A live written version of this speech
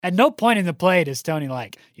At no point in the play does Tony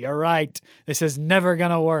like, "You're right, this is never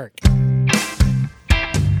gonna work."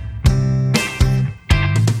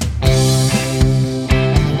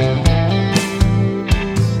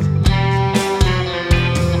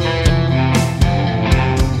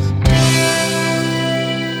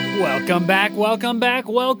 Welcome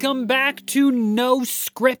back to No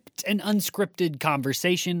Script, an unscripted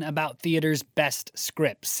conversation about theater's best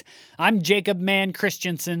scripts. I'm Jacob Mann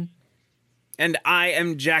Christensen. And I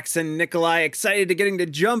am Jackson Nikolai, excited to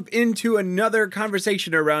jump into another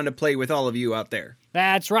conversation around a play with all of you out there.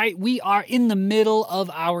 That's right. We are in the middle of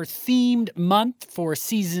our themed month for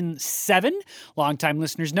season 7. Longtime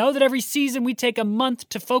listeners know that every season we take a month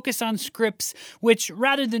to focus on scripts which,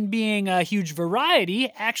 rather than being a huge variety,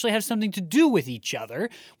 actually have something to do with each other.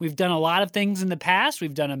 We've done a lot of things in the past.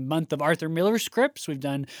 We've done a month of Arthur Miller scripts. We've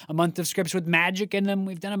done a month of scripts with magic in them.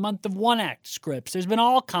 We've done a month of one-act scripts. There's been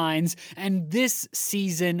all kinds. And this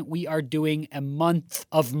season we are doing a month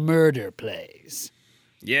of murder plays.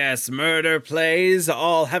 Yes, murder plays,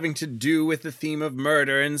 all having to do with the theme of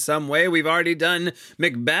murder in some way. We've already done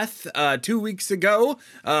Macbeth 2 weeks ago,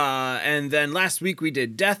 and then last week we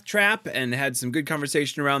did Death Trap and had some good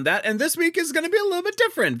conversation around that. And this week is going to be a little bit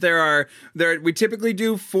different. We typically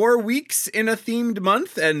do 4 weeks in a themed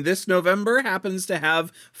month, and this November happens to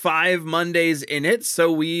have 5 Mondays in it.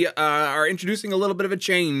 So we are introducing a little bit of a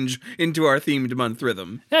change into our themed month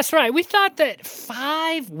rhythm. That's right. We thought that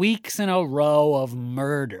 5 weeks in a row of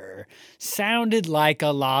murder sounded like a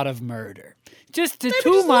lot of murder. Just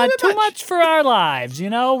too much for our lives, you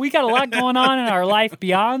know? We got a lot going on in our life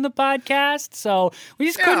beyond the podcast, so we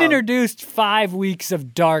just couldn't introduce 5 weeks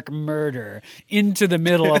of dark murder into the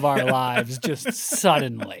middle of our lives just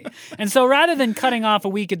suddenly. And so rather than cutting off a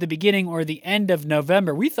week at the beginning or the end of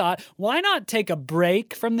November, we thought, why not take a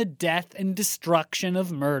break from the death and destruction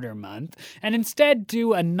of Murder Month and instead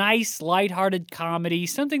do a nice, lighthearted comedy,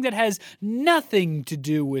 something that has nothing to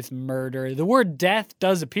do with murder. The word death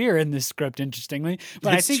does appear in this script, interestingly,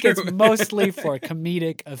 but I think it's mostly for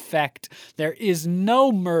comedic effect. There is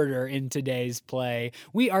no murder in today's play.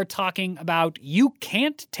 We are talking about You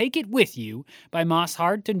Can't Take It With You by Moss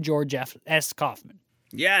Hart and George S. Kaufman.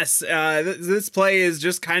 Yes, this play is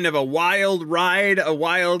just kind of a wild ride, a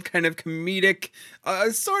wild kind of comedic,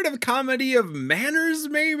 sort of comedy of manners,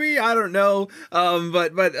 maybe? I don't know,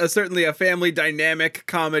 but certainly a family dynamic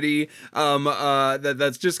comedy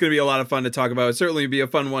that's just going to be a lot of fun to talk about. It'll certainly be a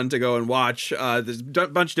fun one to go and watch. There's a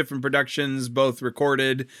bunch of different productions, both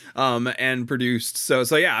recorded and produced. So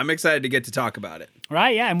yeah, I'm excited to get to talk about it.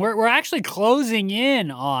 Right, yeah, and we're actually closing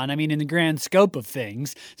in on, in the grand scope of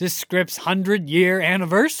things, this script's 100-year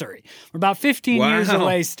anniversary. We're about 15 years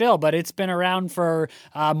away still, but it's been around for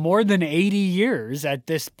more than 80 years at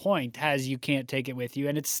this point, as You Can't Take It With You,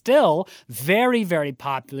 and it's still very, very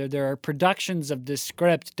popular. There are productions of this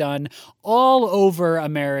script done all over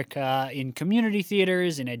America in community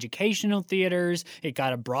theaters, in educational theaters. It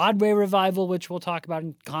got a Broadway revival, which we'll talk about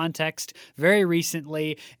in context, very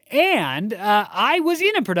recently. And I was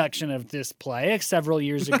in a production of this play several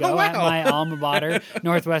years ago at my alma mater,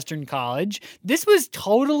 Northwestern College. This was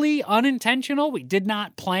totally unintentional. We did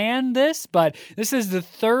not plan this, but this is the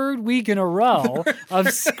 3rd week in a row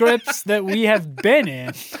of scripts that we have been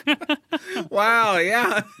in. Wow,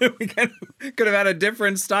 yeah. We could have had a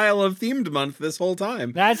different style of themed month this whole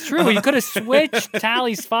time. That's true. You could have switched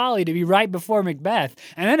Tally's Folly to be right before Macbeth,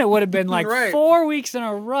 and then it would have been like 4 weeks in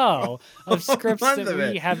a row of scripts that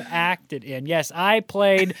we have acted in. Yes, I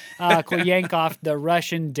played Koyankov, the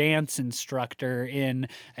Russian dance instructor, in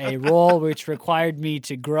a role which required me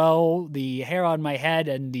to grow the hair on my head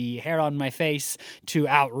and the hair on my face to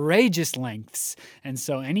outrageous lengths. And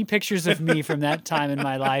so any pictures of me from that time in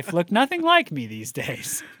my life look nothing like me these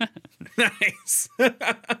days. Nice.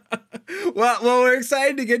 Well, we're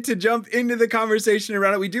excited to get to jump into the conversation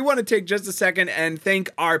around it. We do want to take just a second and thank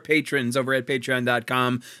our patrons over at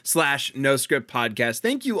patreon.com/NoScriptPodcast.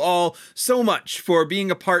 Thank you all so much for being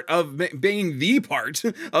the part of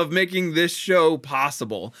making this show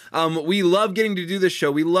possible. We love getting to do this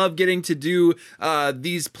show. We love getting to do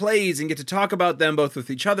these plays and get to talk about them both with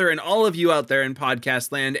each other and all of you out there in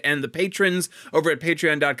podcast land. And the patrons over at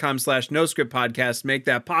patreon.com/NoScriptPodcast make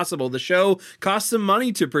that possible. The show costs some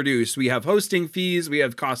money to produce. We have have hosting fees, we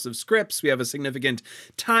have costs of scripts, we have a significant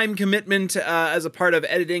time commitment as a part of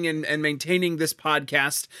editing and maintaining this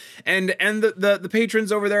podcast, and the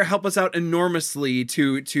patrons over there help us out enormously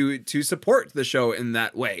to support the show in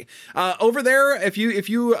that way. Over there, if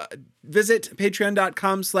you visit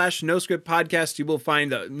patreon.com/noscriptpodcast, you will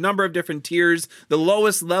find a number of different tiers, the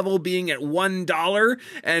lowest level being at $1,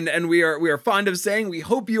 and we are fond of saying we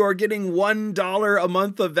hope you are getting $1 a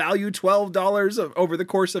month of value, $12 over the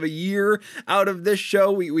course of a year out of this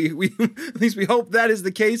show. We at least we hope that is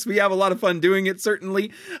the case. We have a lot of fun doing it,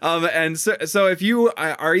 certainly. And so if you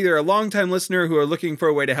are either a longtime listener who are looking for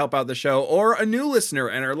a way to help out the show, or a new listener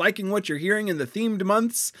and are liking what you're hearing in the themed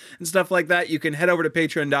months and stuff like that, you can head over to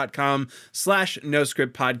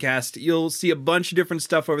patreon.com/noscriptpodcast. You'll see a bunch of different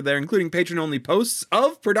stuff over there, including patron-only posts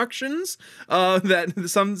of productions, that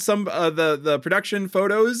some the production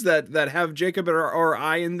photos that have Jacob or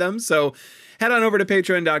I in them. So head on over to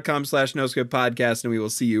patreon.com/noscriptpodcast, and we will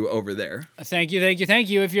see you over there. Thank you.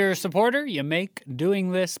 If you're a supporter, you make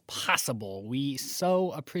doing this possible. We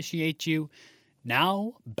so appreciate you.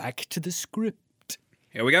 Now, back to the script.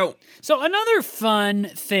 Here we go. So another fun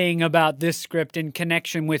thing about this script in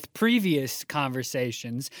connection with previous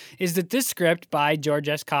conversations is that this script by George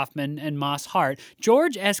S. Kaufman and Moss Hart,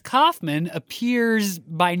 George S. Kaufman appears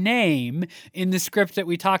by name in the script that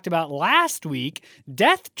we talked about last week,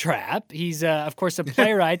 Death Trap. He's, of course, a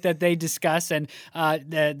playwright that they discuss, and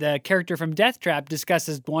the character from Death Trap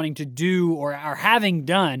discusses wanting to do or having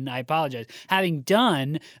done a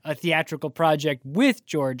theatrical project with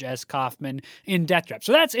George S. Kaufman in Death Trap.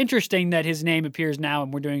 So that's interesting that his name appears now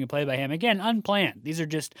and we're doing a play by him. Again, unplanned. These are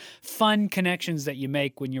just fun connections that you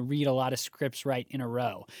make when you read a lot of scripts right in a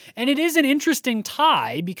row. And it is an interesting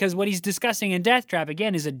tie because what he's discussing in Death Trap,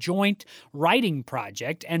 again, is a joint writing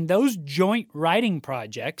project. And those joint writing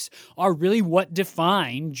projects are really what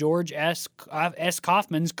define George S.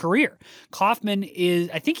 Kaufman's career. Kaufman is,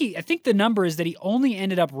 I think the number is that he only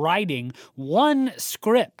ended up writing one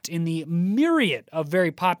script in the myriad of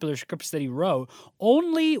very popular scripts that he wrote.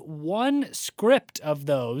 Only one script of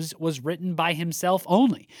those was written by himself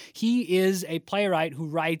only. He is a playwright who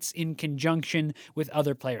writes in conjunction with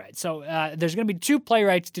other playwrights. So there's going to be two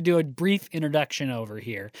playwrights to do a brief introduction over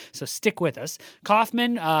here. So stick with us.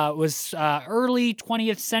 Kaufman was early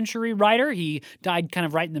 20th century writer. He died kind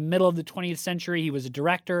of right in the middle of the 20th century. He was a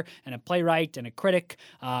director and a playwright and a critic.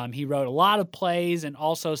 He wrote a lot of plays and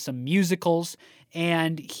also some musicals.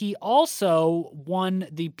 And he also won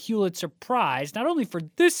the Pulitzer Prize, not only for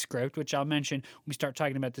this script, which I'll mention when we start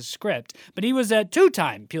talking about the script, but he was a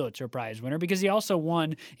two-time Pulitzer Prize winner because he also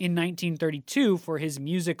won in 1932 for his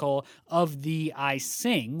musical Of Thee I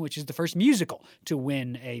Sing, which is the first musical to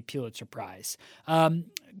win a Pulitzer Prize.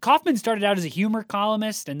 Kaufman started out as a humor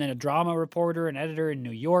columnist and then a drama reporter and editor in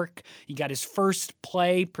New York. He got his first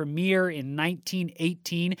play premiere in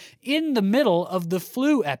 1918 in the middle of the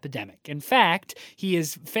flu epidemic. In fact, he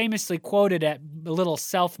is famously quoted at a little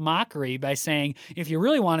self-mockery by saying, if you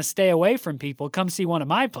really want to stay away from people, come see one of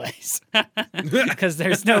my plays. Because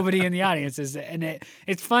there's nobody in the audience. And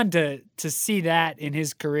it's fun to see that in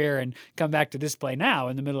his career and come back to this play now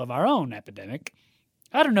in the middle of our own epidemic.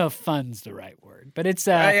 I don't know if fun's the right word, but it's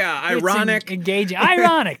ironic, it's engaging,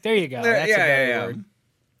 ironic. There you go. That's a better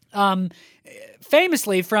word.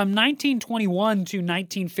 Famously, from 1921 to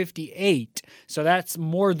 1958, so that's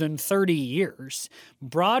more than 30 years,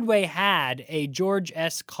 Broadway had a George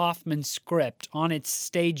S. Kaufman script on its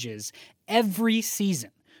stages every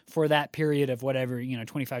season for that period of whatever,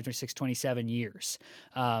 25, 26, 27 years.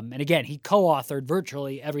 And again, he co-authored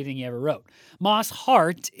virtually everything he ever wrote. Moss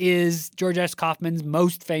Hart is George S. Kaufman's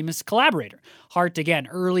most famous collaborator. Hart, again,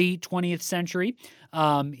 early 20th century.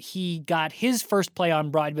 He got his first play on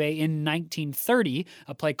Broadway in 1930,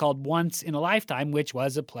 a play called Once in a Lifetime, which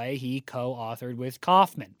was a play he co-authored with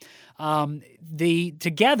Kaufman.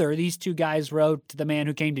 Together, these two guys wrote The Man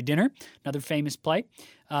Who Came to Dinner, another famous play.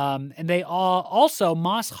 And they also,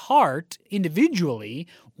 Moss Hart individually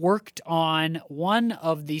worked on one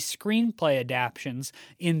of the screenplay adaptions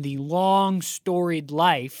in the long storied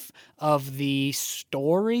life of the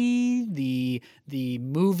story, the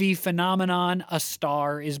movie phenomenon, A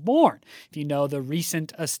Star is Born. If you know the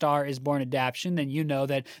recent A Star is Born adaptation, then you know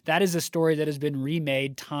that that is a story that has been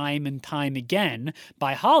remade time and time again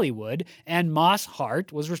by Hollywood, and Moss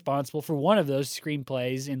Hart was responsible for one of those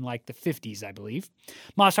screenplays in like the 50s, I believe.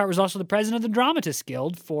 Moss Hart was also the president of the Dramatists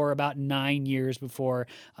Guild for about 9 years before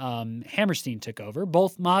Hammerstein took over.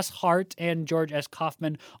 Both Moss Hart and George S.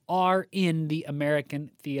 Kaufman are in the American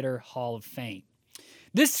Theater Hall of Fame.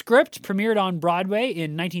 This script premiered on Broadway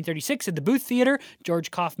in 1936 at the Booth Theater.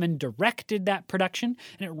 George Kaufman directed that production,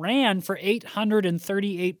 and it ran for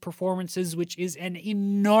 838 performances, which is an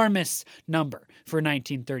enormous number for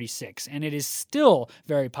 1936, and it is still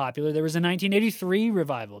very popular. There was a 1983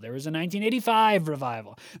 revival. There was a 1985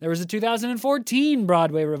 revival. There was a 2014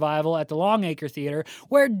 Broadway revival at the Longacre Theater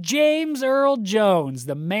where James Earl Jones,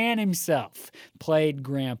 the man himself, played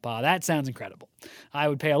Grandpa. That sounds incredible. I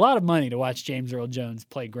would pay a lot of money to watch James Earl Jones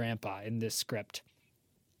play Grandpa in this script.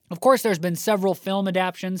 Of course, there's been several film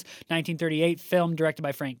adaptations. 1938 film directed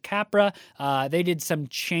by Frank Capra. They did some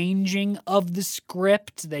changing of the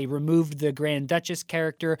script. They removed the Grand Duchess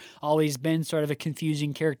character, always been sort of a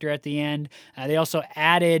confusing character at the end. They also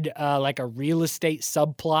added like a real estate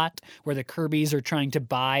subplot where the Kirbys are trying to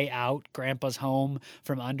buy out Grandpa's home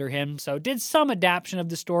from under him. So did some adaptation of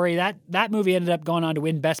the story. That movie ended up going on to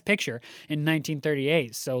win Best Picture in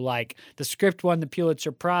 1938. So like the script won the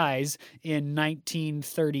Pulitzer Prize in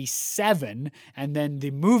 1937, and then the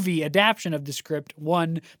movie adaptation of the script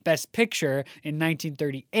won Best Picture in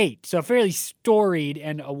 1938. So a fairly storied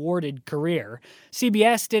and awarded career.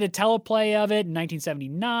 CBS did a teleplay of it in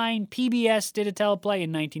 1979. PBS did a teleplay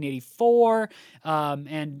in 1984.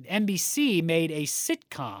 And NBC made a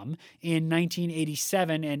sitcom in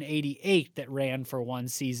 1987 and 88 that ran for one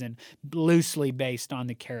season, loosely based on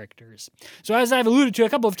the characters. So as I've alluded to a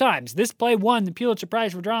couple of times, this play won the Pulitzer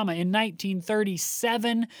Prize for Drama in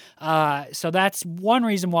 1937. So that's one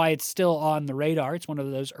reason why it's still on the radar. It's one of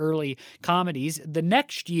those early comedies. The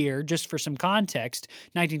next year, just for some context,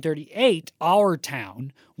 1938, Our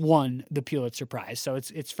Town won the Pulitzer Prize. So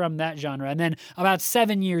it's from that genre. And then about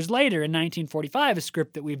 7 years later, in 1945, a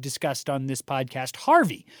script that we've discussed on this podcast,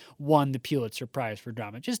 Harvey, won the Pulitzer Prize for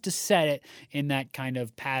Drama, just to set it in that kind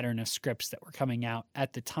of pattern of scripts that were coming out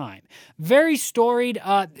at the time. Very storied.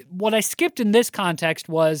 What I skipped in this context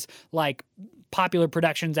was like popular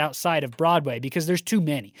productions outside of Broadway because there's too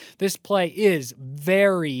many. This play is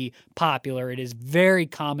very popular. It is very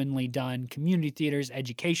commonly done. Community theaters,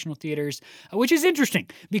 educational theaters, which is interesting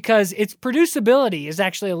because its producibility is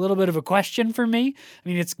actually a little bit of a question for me. I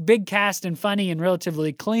mean, it's big cast and funny and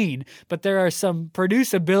relatively clean, but there are some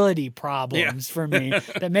producibility problems for me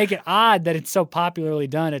that make it odd that it's so popularly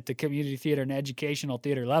done at the community theater and educational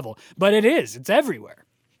theater level. But it is. It's everywhere.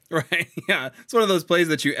 Right. Yeah. It's one of those plays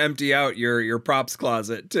that you empty out your props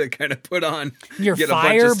closet to kind of put on your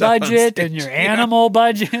fire budget and your animal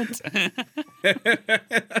budget.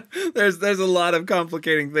 There's a lot of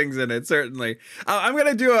complicating things in it, certainly. I'm going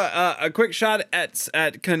to do a quick shot at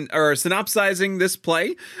synopsizing this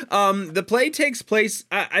play. The play takes place,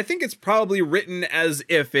 I think it's probably written as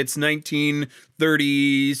if it's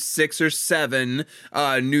 1936 or 7,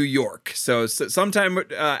 New York. So sometime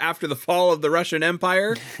after the fall of the Russian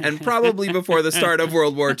Empire and probably before the start of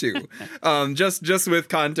World War II. Just with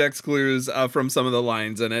context clues from some of the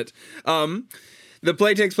lines in it. The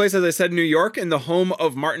play takes place, as I said, in New York, in the home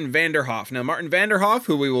of Martin Vanderhoff. Now, Martin Vanderhoff,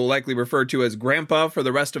 who we will likely refer to as Grandpa for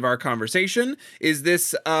the rest of our conversation, is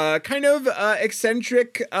this kind of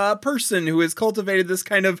eccentric person who has cultivated this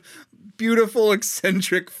kind of beautiful,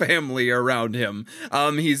 eccentric family around him.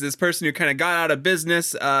 He's this person who kind of got out of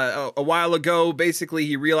business a while ago. Basically,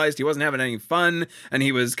 he realized he wasn't having any fun, and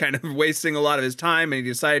he was kind of wasting a lot of his time, and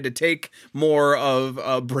he decided to take more of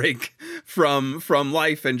a break from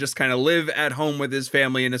life and just kind of live at home with his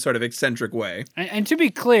family in a sort of eccentric way. And to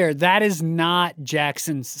be clear, that is not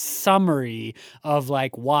Jackson's summary of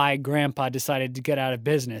like why Grandpa decided to get out of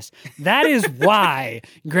business. That is why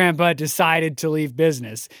Grandpa decided to leave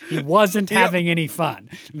business. He wasn't having any fun.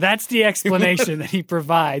 That's the explanation that he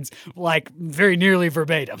provides, like very nearly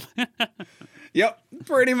verbatim. Yep,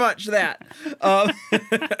 pretty much that.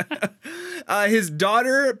 His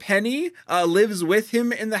daughter, Penny, lives with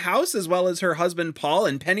him in the house, as well as her husband, Paul.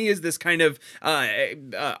 And Penny is this kind of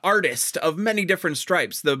artist of many different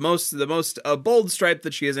stripes. The most bold stripe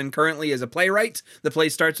that she is in currently is a playwright. The play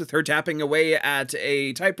starts with her tapping away at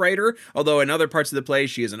a typewriter, although in other parts of the play,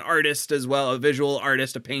 she is an artist as well, a visual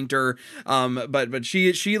artist, a painter. But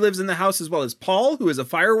she lives in the house, as well as Paul, who is a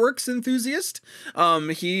fireworks enthusiast.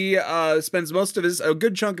 He spends a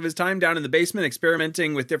good chunk of his time down in the basement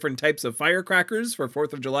experimenting with different types of firecrackers for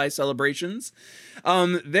 4th of July celebrations.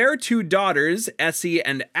 Their two daughters, Essie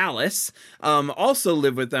and Alice, also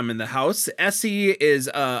live with them in the house. Essie is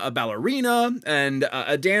a ballerina and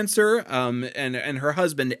a dancer, and her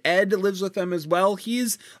husband, Ed, lives with them as well.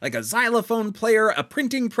 He's like a xylophone player, a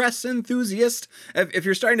printing press enthusiast. If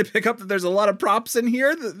you're starting to pick up that there's a lot of props in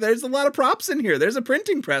here, there's a lot of props in here. There's a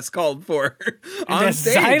printing press called for on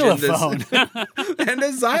stage. Xylophone. And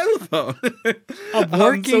a xylophone. A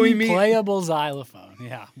working playable xylophone.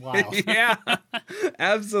 Yeah, wow. Yeah,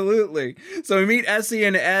 absolutely. So we meet Essie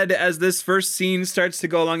and Ed as this first scene starts to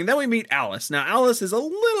go along, and then we meet Alice. Now, Alice is a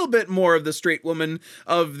little bit more of the straight woman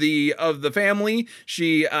of the family.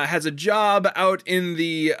 She has a job out in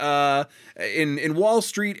the in Wall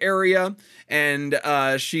Street area, and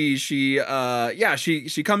she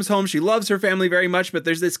comes home. She loves her family very much, but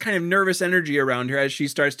there's this kind of nervous energy around her as she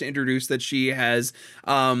starts to introduce that she has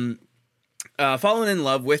fallen in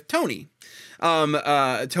love with Tony.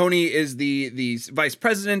 Tony is the vice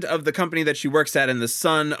president of the company that she works at and the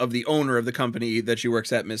son of the owner of the company that she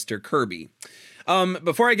works at, Mr. Kirby.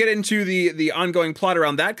 Before I get into the ongoing plot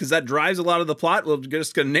around that, because that drives a lot of the plot, we're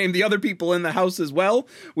just going to name the other people in the house as well.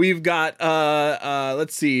 We've got,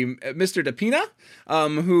 let's see, Mr. DePina,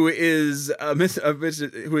 who is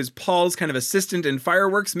Paul's kind of assistant in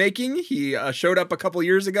fireworks making. He showed up a couple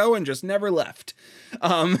years ago and just never left.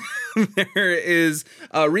 There is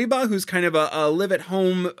Reba, who's kind of a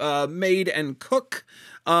live-at-home maid and cook.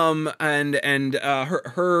 And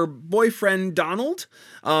her boyfriend Donald,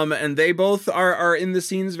 and they both are in the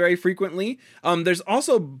scenes very frequently. There's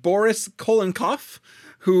also Boris Kolenkov,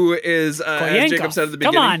 who is Jacob said at the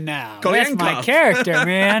beginning. Come on now, that's my character,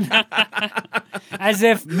 man. As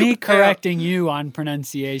if me correcting you on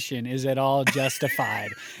pronunciation is at all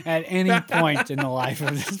justified at any point in the life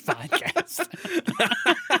of this podcast.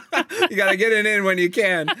 You gotta get it in when you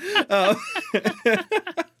can.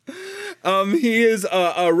 He is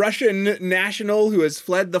a Russian national who has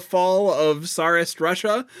fled the fall of Tsarist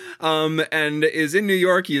Russia, and is in New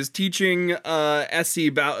York. He is teaching Essie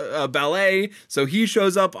ballet, so he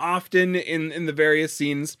shows up often in the various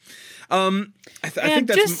scenes. I think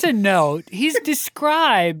that's just to note, he's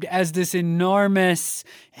described as this enormous,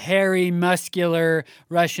 hairy, muscular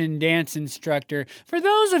Russian dance instructor. For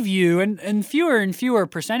those of you, and fewer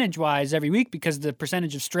percentage-wise every week, because the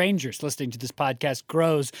percentage of strangers listening to this podcast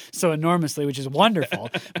grows so enormously, which is wonderful.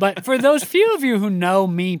 But for those few of you who know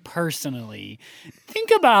me personally,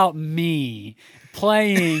 think about me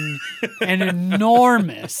playing an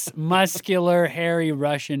enormous, muscular, hairy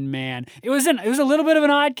Russian man. It was a little bit of an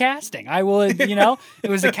odd casting. It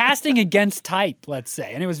was a casting against type, let's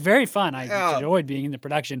say, and it was very fun. I enjoyed being in the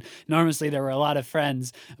production. Enormously, there were a lot of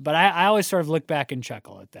friends, but I always sort of look back and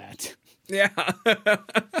chuckle at that. Yeah.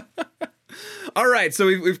 All right, so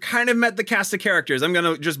we've kind of met the cast of characters. I'm going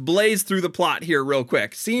to just blaze through the plot here real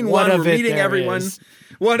quick. Scene one, we're meeting everyone.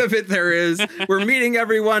 What of it there is. We're meeting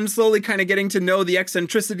everyone, slowly kind of getting to know the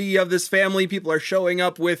eccentricity of this family. People are showing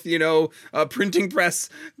up with, printing press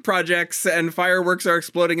projects, and fireworks are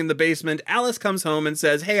exploding in the basement. Alice comes home and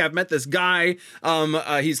says, hey, I've met this guy.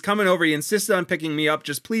 He's coming over. He insisted on picking me up.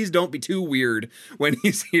 Just please don't be too weird when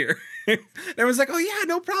he's here. And everyone's like, oh yeah,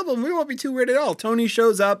 no problem. We won't be too weird at all. Tony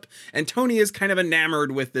shows up, and Tony is kind of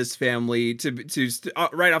enamored with this family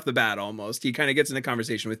right off the bat almost. He kind of gets in a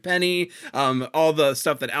conversation with Penny. All the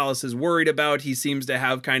stuff that Alice is worried about, he seems to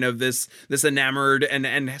have kind of this enamored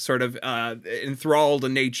and sort of enthralled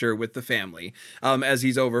nature with the family as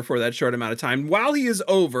he's over for that short amount of time. While he is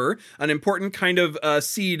over, an important kind of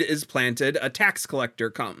seed is planted. A tax collector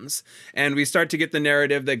comes, and we start to get the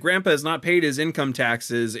narrative that Grandpa has not paid his income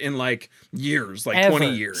taxes in years, ever.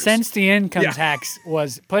 20 years. Since the income tax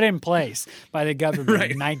was put in place by the government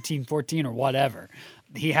in 1914 or whatever.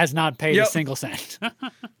 He has not paid a single cent.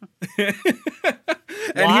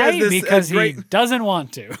 Why? Because he doesn't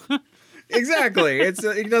want to. Exactly.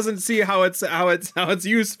 He doesn't see how it's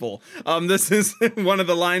useful. This is one of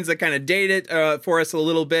the lines that kind of date it for us a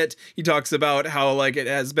little bit. He talks about how it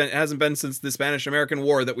hasn't been since the Spanish-American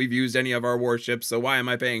War that we've used any of our warships. So why am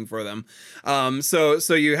I paying for them?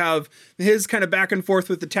 So you have his kind of back and forth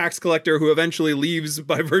with the tax collector, who eventually leaves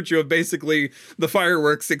by virtue of basically the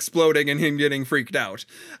fireworks exploding and him getting freaked out.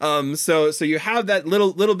 So you have that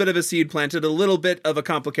little bit of a seed planted, a little bit of a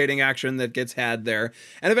complicating action that gets had there,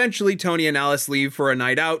 and eventually Tony and Alice leave for a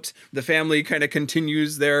night out. The family kind of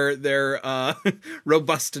continues their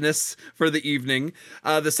robustness for the evening.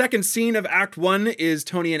 The second scene of Act 1 is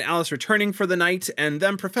Tony and Alice returning for the night and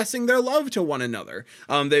them professing their love to one another.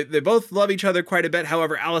 They both love each other quite a bit.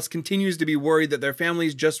 However, Alice continues to be worried that their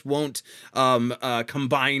families just won't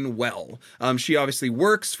combine well. She obviously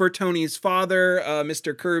works for Tony's father,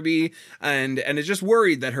 Mr. Kirby, and is just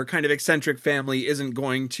worried that her kind of eccentric family isn't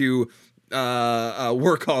going to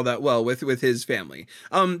work all that well with his family.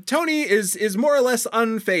 Tony is more or less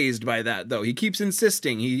unfazed by that, though. He keeps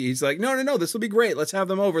insisting. He's like, no, this will be great. Let's have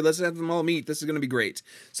them over. Let's have them all meet. This is going to be great.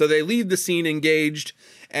 So they leave the scene engaged,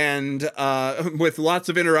 and with lots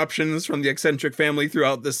of interruptions from the eccentric family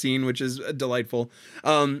throughout the scene, which is delightful.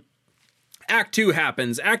 Act 2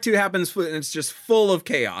 happens. Act 2 happens, and it's just full of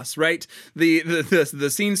chaos, right? The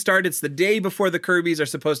scene starts. It's the day before the Kirbys are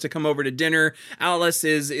supposed to come over to dinner. Alice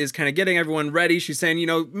is kind of getting everyone ready. She's saying, you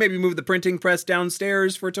know, maybe move the printing press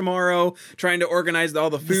downstairs for tomorrow, trying to organize all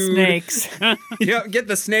the food. Snakes. Yeah, get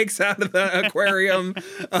the snakes out of the aquarium.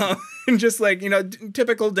 And just like, you know,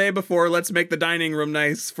 typical day before, let's make the dining room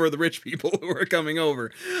nice for the rich people who are coming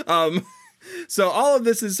over. So all of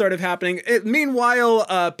this is sort of happening.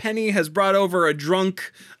 Meanwhile, Penny has brought over a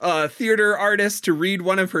drunk theater artist to read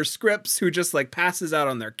one of her scripts, who just like passes out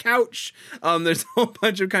on their couch. There's a whole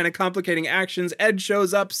bunch of kind of complicating actions. Ed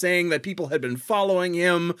shows up saying that people had been following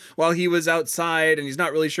him while he was outside, and he's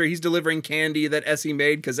not really sure. He's delivering candy that Essie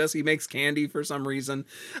made, because Essie makes candy for some reason,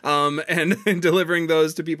 and delivering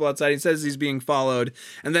those to people outside. He says he's being followed.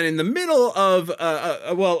 And then in the middle of,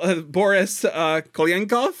 Boris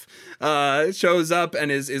Kolyenkov shows up and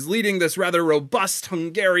is leading this rather robust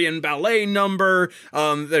Hungarian ballet number.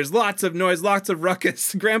 There's lots of noise, lots of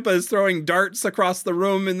ruckus. Grandpa is throwing darts across the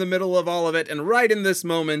room in the middle of all of it. And right in this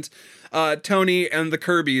moment, Tony and the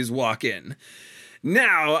Kirbys walk in.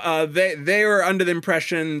 Now, they were under the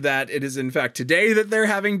impression that it is in fact today that they're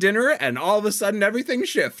having dinner, and all of a sudden everything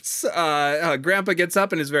shifts. Grandpa gets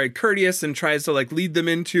up and is very courteous and tries to like lead them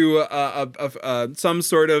into some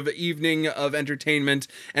sort of evening of entertainment,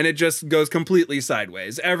 and it just goes completely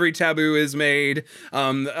sideways. Every taboo is made.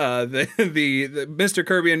 The Mr.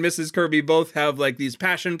 Kirby and Mrs. Kirby both have like these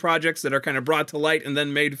passion projects that are kind of brought to light and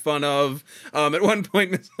then made fun of. At one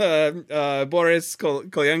point, Boris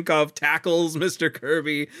Kolyenkov tackles Mr.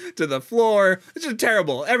 Kirby to the floor. It's just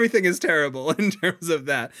terrible. Everything is terrible in terms of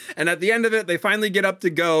that. And at the end of it, they finally get up to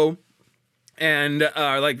go. And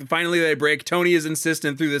finally they break. Tony is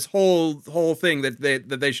insistent through this whole thing that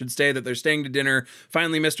they should stay, that they're staying to dinner.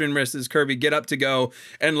 Finally, Mr. and Mrs. Kirby get up to go,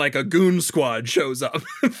 and like a goon squad shows up.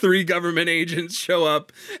 3 government agents show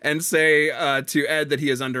up and say to Ed that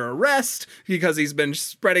he is under arrest because he's been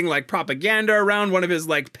spreading like propaganda around. One of his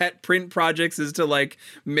like pet print projects is to like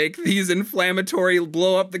make these inflammatory,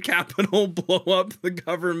 blow up the Capitol, blow up the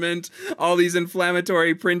government, all these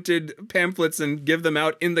inflammatory printed pamphlets, and give them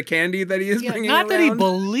out in the candy that he is bringing not around. That he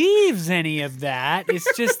believes any of that.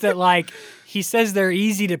 It's just that like he says they're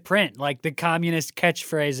easy to print. Like the communist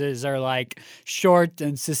catchphrases are like short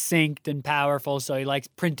and succinct and powerful. So he likes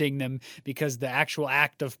printing them because the actual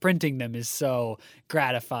act of printing them is so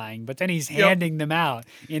gratifying. But then he's handing them out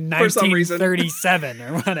in 1937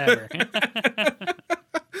 or whatever.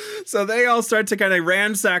 So they all start to kind of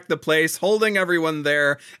ransack the place, holding everyone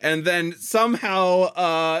there. And then somehow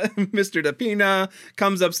Mr. DePina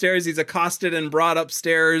comes upstairs. He's accosted and brought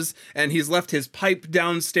upstairs, and he's left his pipe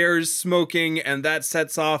downstairs smoking. And that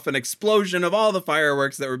sets off an explosion of all the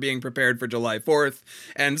fireworks that were being prepared for July 4th.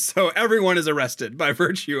 And so everyone is arrested by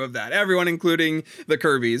virtue of that. Everyone, including the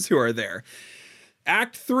Kirbys who are there.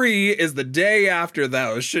 Act 3 is the day after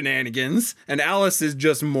those shenanigans, and Alice is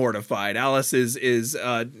just mortified. Alice is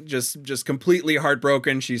just completely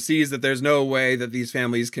heartbroken. She sees that there's no way that these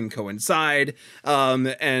families can coincide,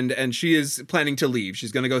 and she is planning to leave.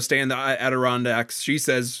 She's going to go stay in the Adirondacks. She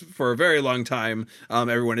says for a very long time,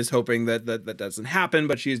 everyone is hoping that doesn't happen,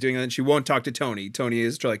 but she is doing it, and she won't talk to Tony. Tony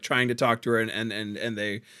is like trying to talk to her, and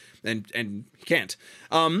he can't.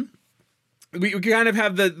 We kind of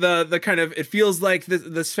have the kind of, it feels like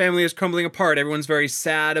this family is crumbling apart. Everyone's very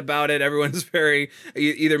sad about it. Everyone's very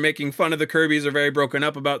either making fun of the Kirbys or very broken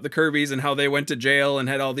up about the Kirbys and how they went to jail and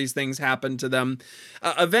had all these things happen to them.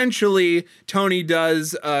 Eventually, Tony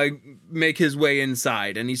does make his way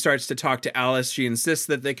inside, and he starts to talk to Alice. She insists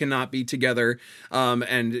that they cannot be together,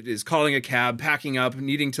 and is calling a cab, packing up,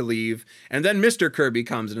 needing to leave. And then Mr. Kirby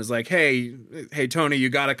comes and is like, hey, Tony, you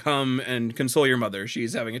gotta come and console your mother.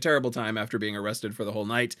 She's having a terrible time after being arrested for the whole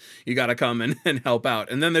night. You gotta come and help out.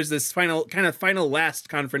 And then there's this final last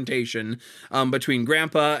confrontation between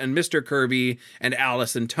Grandpa and Mr. Kirby and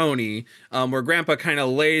Alice and Tony, where Grandpa kind of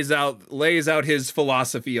lays out his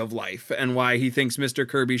philosophy of life and why he thinks Mr.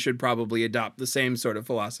 Kirby should probably adopt the same sort of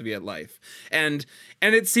philosophy at life. And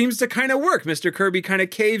it seems to kind of work. Mr. Kirby kind of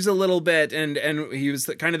caves a little bit, and he was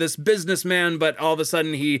kind of this businessman, but all of a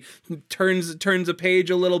sudden he turns a page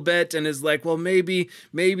a little bit and is like, well, maybe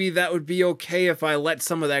that would be okay if I let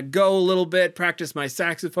some of that go a little bit, practice my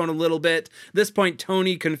saxophone a little bit. At this point,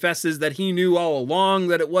 Tony confesses that he knew all along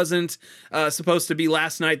that it wasn't supposed to be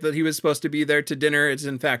last night that he was supposed to be there to dinner. It's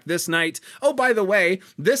in fact this night. Oh, by the way,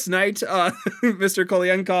 this night, Mr.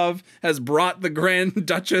 Kolyenkov has brought the Grand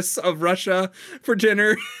Duchess of Russia for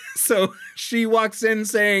dinner. So she walks in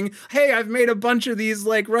saying, hey, I've made a bunch of these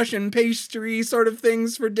like Russian pastry sort of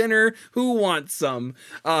things for dinner. Who wants some?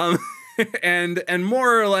 and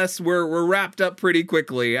more or less we're wrapped up pretty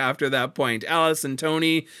quickly after that point. Alice and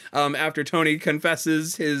Tony, after Tony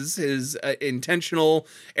confesses his intentional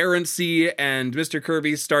errancy, and Mr.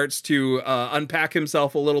 Kirby starts to unpack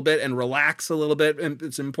himself a little bit and relax a little bit. And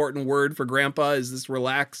it's an important word for Grandpa is this: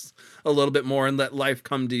 relax a little bit more and let life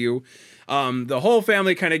come to you. The whole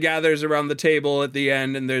family kind of gathers around the table at the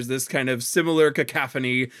end, and there's this kind of similar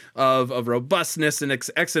cacophony of robustness and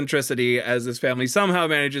eccentricity as this family somehow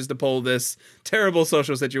manages to pull this terrible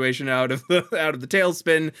social situation out of the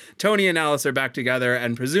tailspin. Tony and Alice are back together,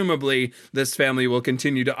 and presumably this family will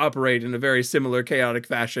continue to operate in a very similar chaotic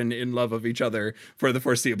fashion in love of each other for the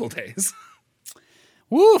foreseeable days.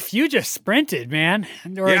 Woof, you just sprinted, man.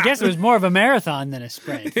 Or yeah. I guess it was more of a marathon than a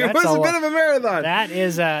sprint. It was a bit of a marathon. That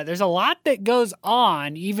is, there's a lot that goes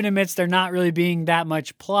on, even amidst there not really being that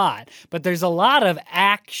much plot. But there's a lot of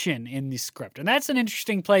action in the script. And that's an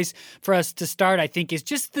interesting place for us to start, I think, is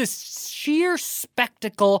just this sheer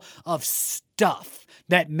spectacle of stuff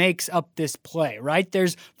that makes up this play, right?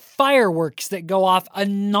 There's fireworks that go off a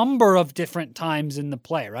number of different times in the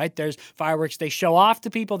play, right? There's fireworks they show off to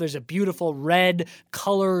people. There's a beautiful red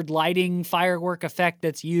colored lighting firework effect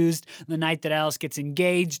that's used the night that Alice gets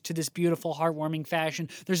engaged to this beautiful, heartwarming fashion.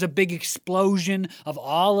 There's a big explosion of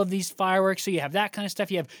all of these fireworks. So you have that kind of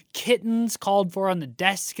stuff. You have kittens called for on the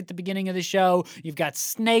desk at the beginning of the show. You've got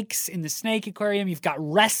snakes in the snake aquarium. You've got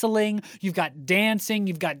wrestling. You've got dancing.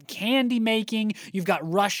 You've got candy making. You've got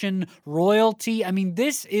Russian royalty. I mean,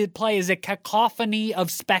 this play is a cacophony of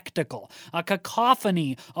spectacle, a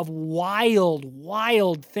cacophony of wild,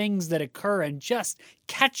 wild things that occur and just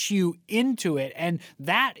catch you into it. And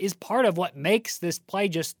that is part of what makes this play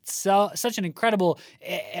just such an incredible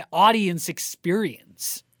audience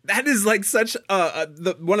experience. That is like such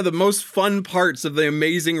one of the most fun parts of the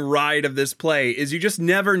amazing ride of this play is you just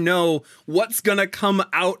never know what's going to come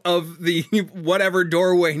out of the whatever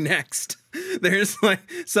doorway next. There's I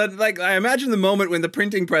imagine the moment when the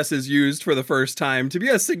printing press is used for the first time to be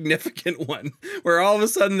a significant one, where all of a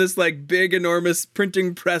sudden this like big, enormous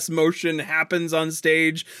printing press motion happens on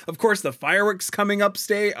stage. Of course, the fireworks coming up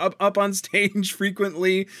on stage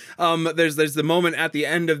frequently. There's the moment at the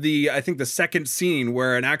end of I think the second scene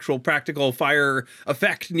where an actual practical fire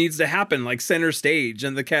effect needs to happen, like center stage,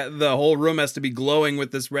 and the whole room has to be glowing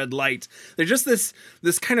with this red light. There's just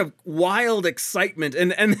this kind of wild excitement,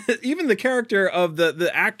 and even the character of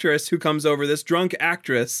the actress who comes over, this drunk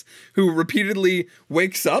actress who repeatedly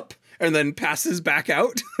wakes up and then passes back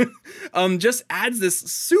out, just adds this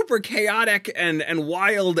super chaotic and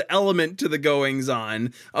wild element to the goings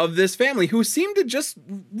on of this family who seem to just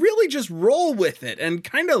really just roll with it and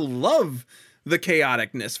kind of love the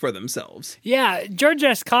chaoticness for themselves. Yeah, George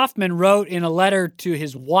S. Kaufman wrote in a letter to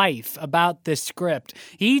his wife about this script.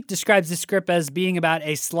 He describes the script as being about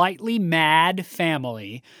a slightly mad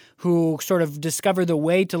family who sort of discover the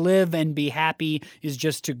way to live and be happy is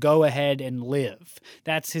just to go ahead and live.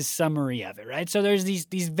 That's his summary of it, right? So there's these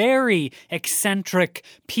very eccentric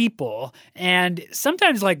people, and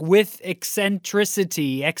sometimes like with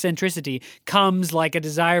eccentricity comes like a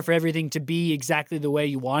desire for everything to be exactly the way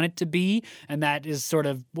you want it to be, and that is sort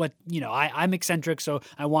of what, I'm eccentric, so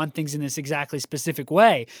I want things in this exactly specific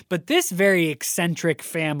way. But this very eccentric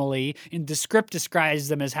family, the script describes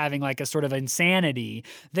them as having like a sort of insanity.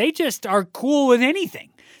 They just are cool with anything.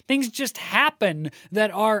 Things just happen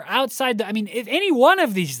that are outside if any one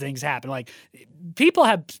of these things happen, like people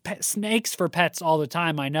have snakes for pets all the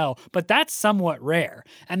time, I know, but that's somewhat rare.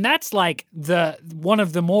 And that's like one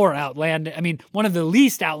of the more one of the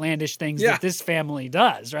least outlandish things that this family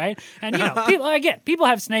does, right? And people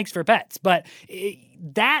have snakes for pets, but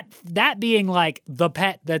that being like the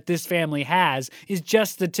pet that this family has is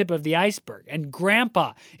just the tip of the iceberg. And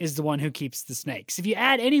Grandpa is the one who keeps the snakes. If you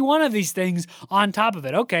add any one of these things on top of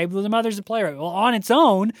it, okay, well, the mother's a playwright. Well, on its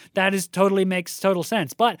own, that makes total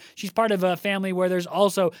sense. But she's part of a family where there's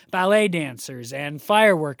also ballet dancers and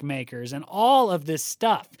firework makers and all of this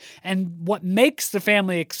stuff. And what makes the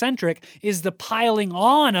family eccentric is the piling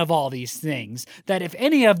on of all these things that if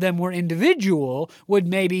any of them were individual would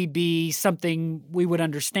maybe be something we would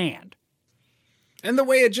understand. And the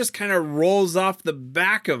way it just kind of rolls off the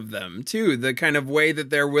back of them, too. The kind of way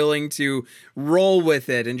that they're willing to roll with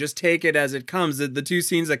it and just take it as it comes. The two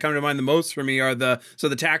scenes that come to mind the most for me are the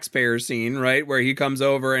taxpayer scene, right? Where he comes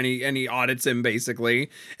over and he audits him,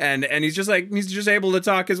 basically. And he's just able to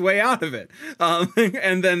talk his way out of it.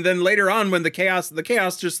 And then later on, when the chaos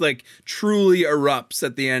just like truly erupts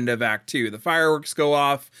at the end of Act 2. The fireworks go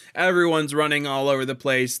off. Everyone's running all over the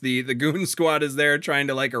place. The goon squad is there trying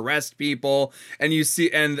to like arrest people. And and you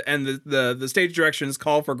see, and the stage directions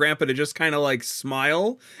call for Grandpa to just kind of like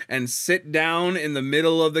smile and sit down in the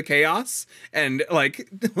middle of the chaos and like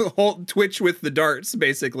twitch with the darts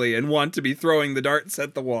basically and want to be throwing the darts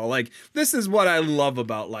at the wall. Like, this is what I love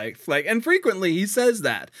about life. Like, and frequently he says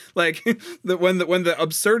that, like, that when the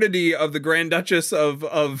absurdity of the Grand Duchess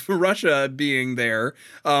of Russia being there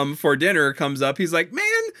for dinner comes up, he's like, man,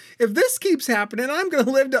 if this keeps happening, I'm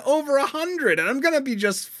gonna live to over 100 and I'm gonna be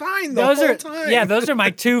just fine the whole time. Yeah, those are my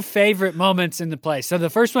two favorite moments in the play. So the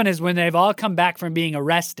first one is when they've all come back from being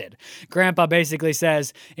arrested. Grandpa basically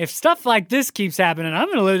says, if stuff like this keeps happening, I'm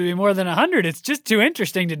going to live to be more than 100. It's just too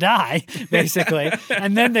interesting to die, basically.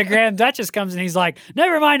 And then the Grand Duchess comes and he's like,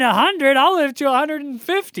 never mind 100, I'll live to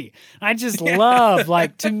 150. I just love,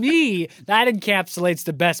 like, to me, that encapsulates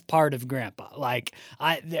the best part of Grandpa. Like,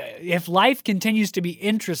 if life continues to be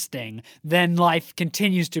interesting, then life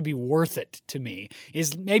continues to be worth it to me,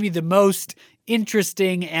 is maybe the most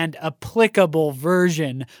interesting and applicable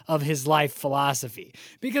version of his life philosophy.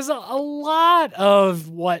 Because a lot of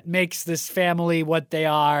what makes this family what they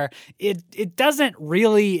are, it doesn't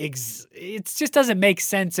really it just doesn't make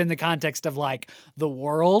sense in the context of like the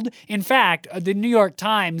world. In fact, the New York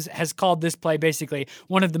Times has called this play basically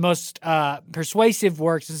one of the most persuasive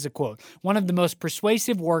works, this is a quote, one of the most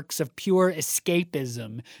persuasive works of pure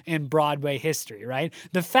escapism in Broadway history, right?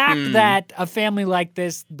 The fact that a family like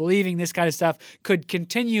this, believing this kind of stuff, could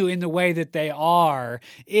continue in the way that they are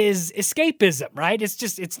is escapism, right?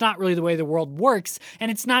 It's not really the way the world works,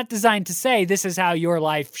 and it's not designed to say this is how your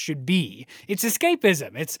life should be. It's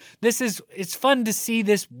escapism. It's fun to see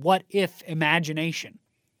this what if imagination.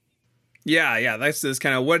 Yeah, that's this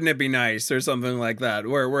kind of wouldn't it be nice or something like that,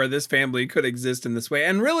 where this family could exist in this way.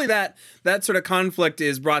 And really that sort of conflict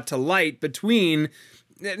is brought to light between,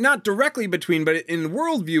 not directly between, but in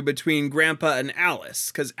worldview between Grandpa and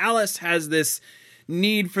Alice, because Alice has this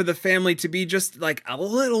need for the family to be just like a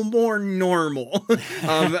little more normal. Well,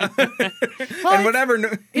 and whatever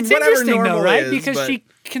interesting normal though, right? is, because she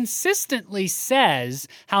consistently says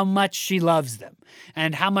how much she loves them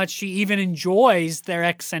and how much she even enjoys their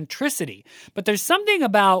eccentricity. But there's something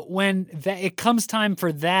about when it comes time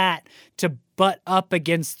for that to butt up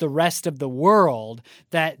against the rest of the world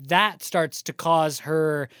that starts to cause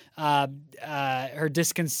her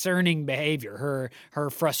disconcerting behavior, her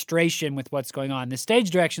frustration with what's going on. The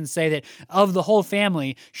stage directions say that of the whole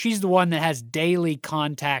family, she's the one that has daily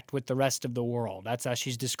contact with the rest of the world. That's how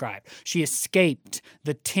she's described. She escaped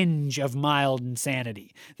the tinge of mild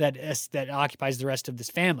insanity that occupies the rest of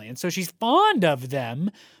this family. And so she's fond of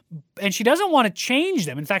them, and she doesn't want to change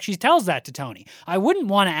them. In fact, she tells that to Tony. I wouldn't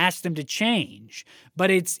want to ask them to change,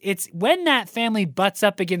 but it's when that family butts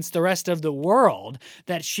up against the rest of the world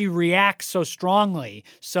that she reacts so strongly.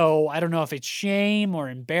 So I don't know if it's shame or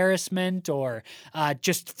embarrassment or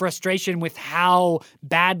just frustration with how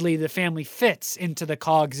badly the family fits into the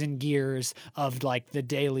cogs and gears of like the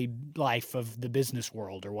daily life of the business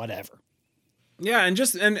world or whatever. Yeah, and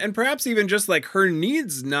just and perhaps even just like her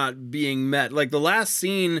needs not being met. Like the last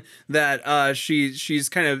scene that she's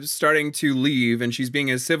kind of starting to leave and she's being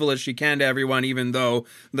as civil as she can to everyone, even though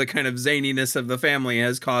the kind of zaniness of the family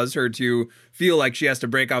has caused her to feel like she has to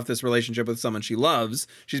break off this relationship with someone she loves.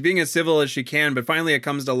 She's being as civil as she can, but finally it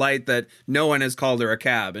comes to light that no one has called her a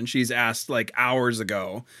cab, and she's asked like hours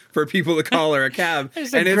ago for people to call her a cab.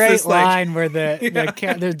 There's and a it's great this, line where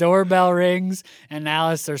the doorbell rings and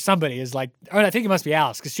Alice or somebody is like, or I think it must be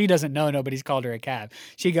Alice because she doesn't know nobody's called her a cab.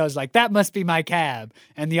 She goes like, that must be my cab.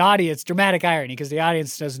 And the audience, dramatic irony, because the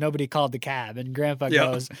audience knows nobody called the cab. And Grandpa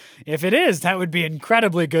goes, if it is, that would be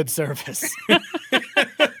incredibly good service.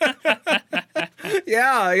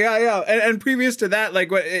 Yeah. And previous to that,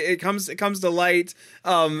 like what it comes to light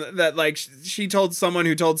that like she told someone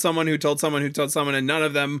who told someone who told someone who told someone, and none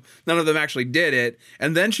of them actually did it.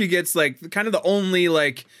 And then she gets like kind of the only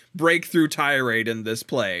like breakthrough tirade in this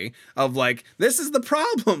play of like, this is the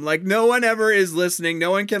problem. Like no one ever is listening.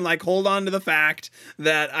 No one can like hold on to the fact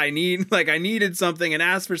that I needed something and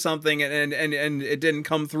asked for something and it didn't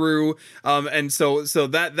come through. And so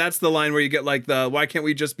that's the line where you get like the, why can't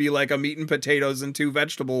we just be like a meat and potatoes and two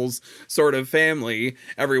vegetables sort of family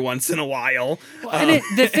every once in a while? And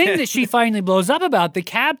the thing that she finally blows up about, the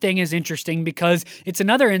cab thing, is interesting because it's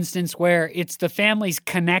another instance where it's the family's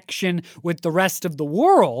connection with the rest of the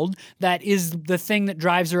world world that is the thing that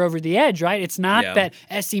drives her over the edge, right? It's not that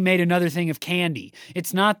Essie made another thing of candy.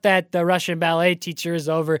 It's not that the Russian ballet teacher is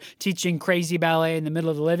over teaching crazy ballet in the middle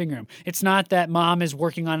of the living room. It's not that mom is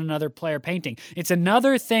working on another player painting. It's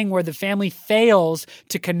another thing where the family fails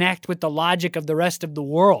to connect with the logic of the rest of the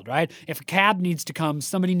world, right? If a cab needs to come,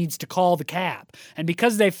 somebody needs to call the cab. And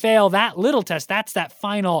because they fail that little test, that's that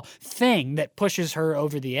final thing that pushes her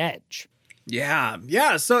over the edge. Yeah.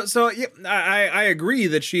 So yeah, I agree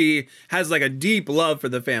that she has like a deep love for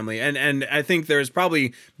the family, and I think there's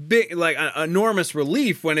probably big like enormous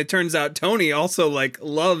relief when it turns out Tony also like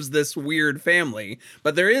loves this weird family,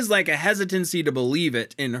 but there is like a hesitancy to believe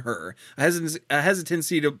it in her, a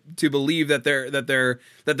hesitancy to believe that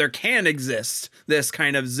there can exist this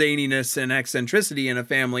kind of zaniness and eccentricity in a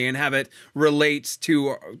family and have it relate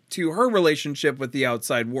to her relationship with the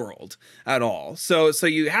outside world at all. So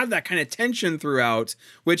you have that kind of tension throughout,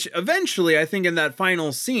 which eventually I think in that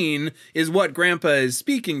final scene is what Grandpa is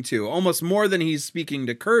speaking to, almost more than he's speaking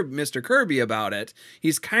to Mr. Kirby about it.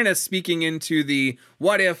 He's kind of speaking into the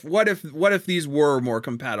what if these were more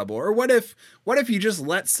compatible, or what if you just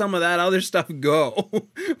let some of that other stuff go,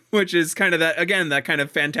 which is kind of that kind of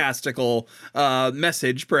fantastical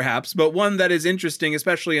message perhaps, but one that is interesting,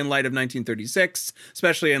 especially in light of 1936,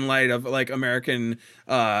 especially in light of like American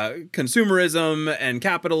consumerism and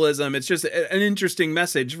capitalism. It's just an interesting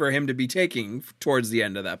message for him to be taking towards the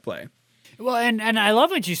end of that play. Well, and I love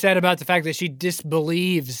what you said about the fact that she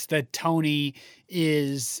disbelieves that Tony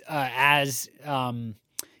is as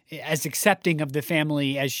accepting of the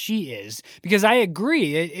family as she is, because I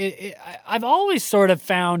agree. I've always sort of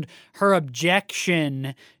found her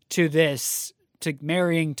objection to this, to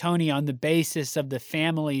marrying Tony on the basis of the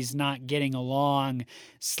families not getting along,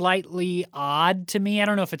 slightly odd to me. I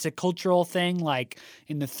don't know if it's a cultural thing, like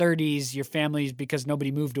in the 30s, your families, because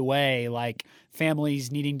nobody moved away, like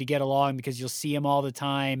families needing to get along because you'll see them all the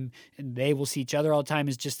time and they will see each other all the time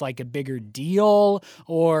is just like a bigger deal,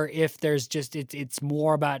 or if there's just, it's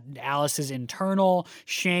more about Alice's internal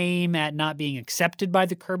shame at not being accepted by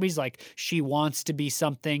the Kirbys, like she wants to be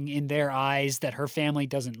something in their eyes that her family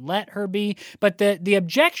doesn't let her be. But the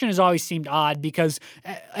objection has always seemed odd because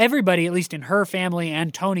everybody, at least in her family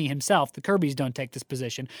and Tony himself, the Kirbys don't take this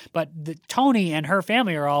position, but Tony and her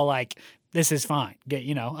family are all like, this is fine.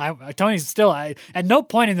 Tony's still, at no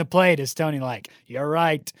point in the play does Tony like, you're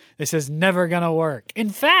right, this is never going to work. In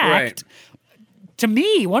fact, to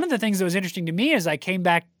me, one of the things that was interesting to me as I came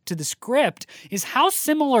back to the script is how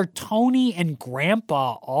similar Tony and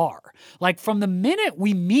Grandpa are. Like from the minute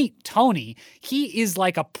we meet Tony, he is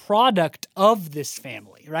like a product of this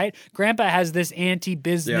family, right? Grandpa has this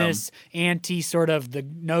anti-business, sort of the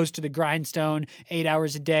nose to the grindstone, 8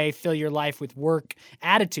 hours a day, fill your life with work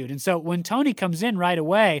attitude. And so when Tony comes in right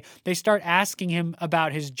away, they start asking him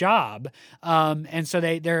about his job. And so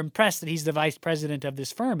they're impressed that he's the vice president of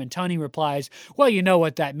this firm. And Tony replies, well, you know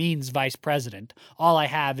what that means, vice president. All I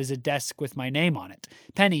have is a desk with my name on it.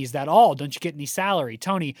 Penny, is that all? Don't you get any salary?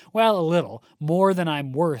 Tony, well, a little. More than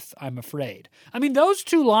I'm worth, I'm afraid. I mean, those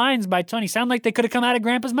two lines by Tony sound like they could have come out of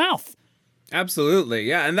Grandpa's mouth. Absolutely,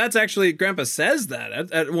 yeah, and that's actually, Grandpa says that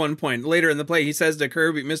at one point later in the play. He says to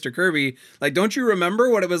Mr. Kirby, like, don't you remember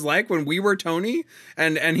what it was like when we were Tony?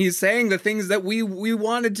 And he's saying the things that we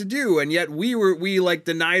wanted to do, and yet we like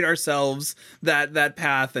denied ourselves that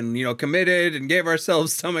path, and committed and gave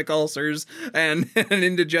ourselves stomach ulcers and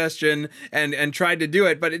indigestion and tried to do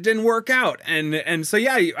it, but it didn't work out. And so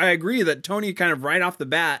yeah, I agree that Tony kind of right off the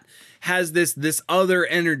bat has this other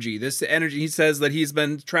energy. This energy, he says that he's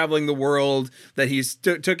been traveling the world, that he's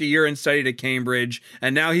took a year and studied at Cambridge,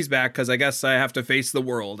 and now he's back because I guess I have to face the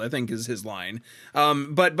world, I think is his line.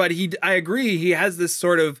 But I agree, he has this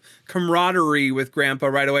sort of camaraderie with Grandpa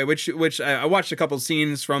right away, which I watched a couple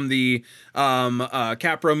scenes from the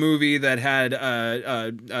Capra movie that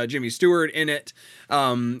had Jimmy Stewart in it.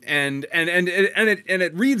 And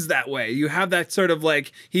it reads that way. You have that sort of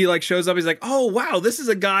like, he like shows up, he's like, oh wow, this is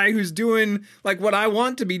a guy who's doing like what I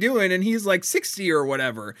want to be doing, and he's like 60 or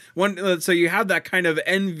whatever. So you have that kind of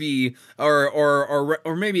envy, or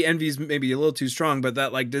maybe envy's maybe a little too strong, but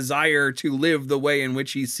that like desire to live the way in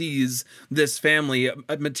which he sees this family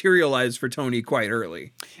materialize for Tony quite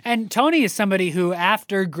early. And Tony is somebody who,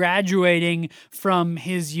 after graduating from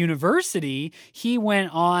his university, he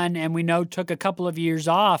went on, and we know took a couple of years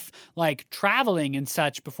off, like traveling and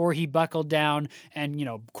such, before he buckled down and,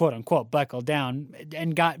 quote unquote, buckled down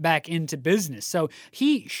and got back into business. So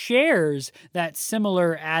he shares that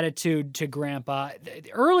similar attitude to Grandpa.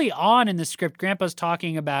 Early on in the script, Grandpa's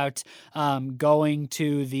talking about going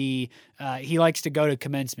to the he likes to go to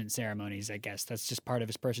commencement ceremonies, I guess. That's just part of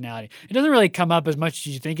his personality. It doesn't really come up as much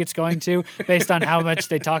as you think it's going to based on how much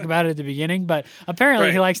they talk about it at the beginning, but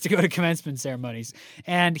apparently he likes to go to commencement ceremonies.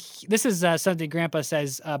 And this is something Grandpa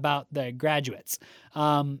says about the graduates.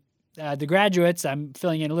 The graduates, I'm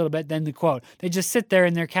filling in a little bit, then the quote, they just sit there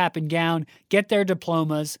in their cap and gown, get their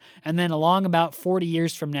diplomas, and then along about 40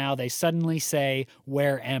 years from now, they suddenly say,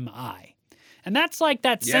 "Where am I?" And that's like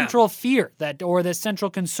that central fear or the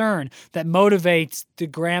central concern that motivates the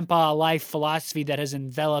grandpa life philosophy that has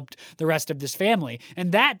enveloped the rest of this family.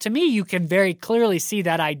 And that, to me, you can very clearly see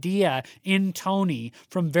that idea in Tony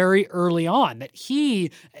from very early on, that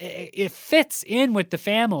it fits in with the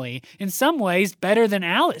family in some ways better than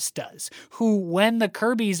Alice does, who, when the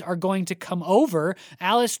Kirbys are going to come over,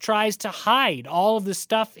 Alice tries to hide all of the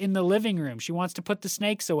stuff in the living room. She wants to put the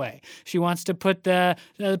snakes away. She wants to put the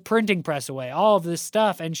printing press away. All of this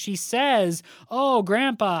stuff. And she says, "Oh,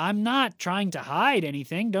 Grandpa, I'm not trying to hide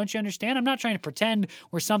anything. Don't you understand? I'm not trying to pretend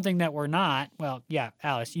we're something that we're not." Well, yeah,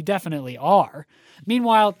 Alice, you definitely are.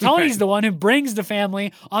 Meanwhile, Tony's the one who brings the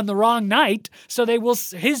family on the wrong night,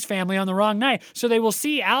 his family on the wrong night, so they will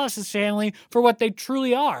see Alice's family for what they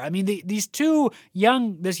truly are. I mean, this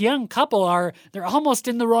young couple they're almost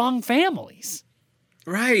in the wrong families.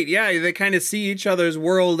 Right, yeah, they kind of see each other's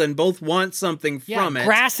world and both want something from it.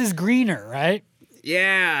 Grass is greener, right?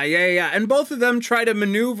 Yeah. And both of them try to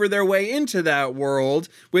maneuver their way into that world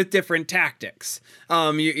with different tactics.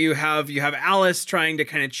 You have Alice trying to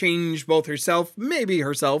kind of change both maybe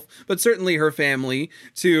herself, but certainly her family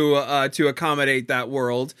to accommodate that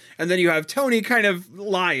world. And then you have Tony kind of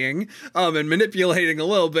lying and manipulating a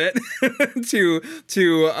little bit to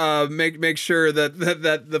make sure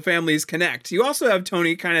that the families connect. You also have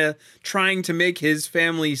Tony kind of trying to make his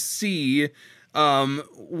family see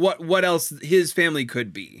what else his family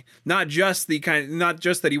could be. Not just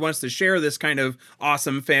that he wants to share this kind of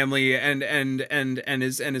awesome family and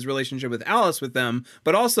his relationship with Alice with them,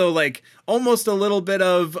 but also like almost a little bit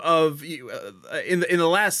of in the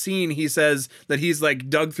last scene he says that he's like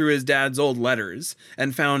dug through his dad's old letters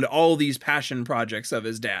and found all these passion projects of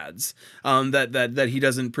his dad's that he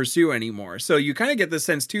doesn't pursue anymore. So you kind of get the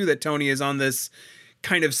sense too that Tony is on this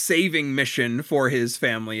kind of saving mission for his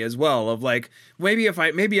family as well, of like, maybe if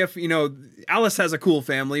Alice has a cool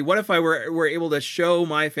family, what if I were able to show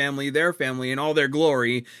my family their family in all their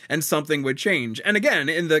glory and something would change? And again,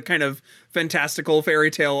 in the kind of fantastical fairy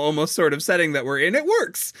tale almost sort of setting that we're in, it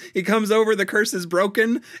works. He comes over, the curse is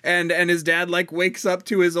broken, and his dad like wakes up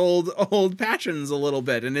to his old passions a little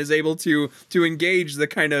bit and is able to engage the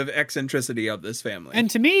kind of eccentricity of this family. And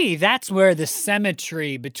to me, that's where the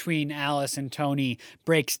symmetry between Alice and Tony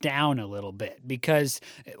breaks down a little bit, because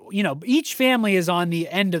each family is on the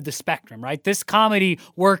end of the spectrum, right? This comedy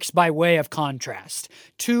works by way of contrast.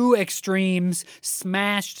 Two extremes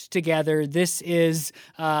smashed together. This is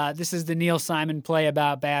the Neil Simon play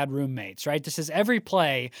about bad roommates, right? This is every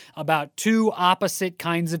play about two opposite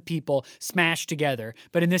kinds of people smashed together.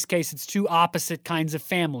 But in this case, it's two opposite kinds of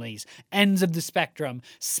families, ends of the spectrum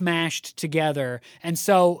smashed together. And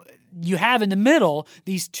so you have in the middle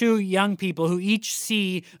these two young people who each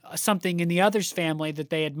see something in the other's family that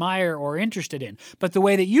they admire or are interested in. But the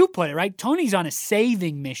way that you put it, right, Tony's on a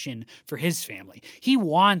saving mission for his family. He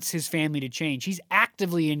wants his family to change. He's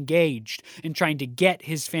actively engaged in trying to get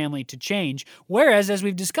his family to change. Whereas, as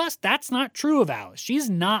we've discussed, that's not true of Alice. She's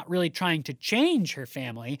not really trying to change her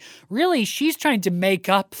family. Really, she's trying to make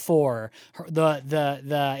up for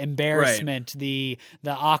the embarrassment, right,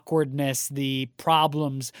 the awkwardness, the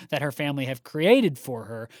problems that her family have created for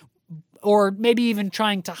her, or maybe even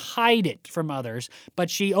trying to hide it from others.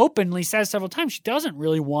 But she openly says several times she doesn't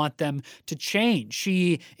really want them to change.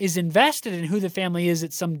 She is invested in who the family is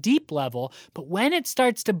at some deep level, but when it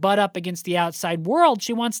starts to butt up against the outside world,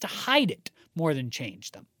 she wants to hide it more than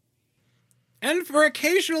change them. And for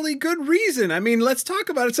occasionally good reason. I mean, let's talk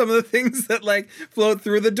about some of the things that like float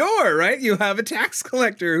through the door, right? You have a tax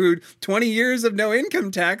collector who 20 years of no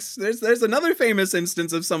income tax. There's another famous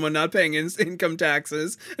instance of someone not paying income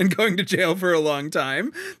taxes and going to jail for a long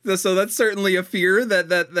time. So that's certainly a fear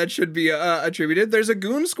that should be attributed. There's a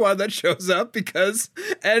goon squad that shows up because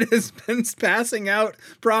Ed has been passing out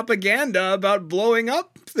propaganda about blowing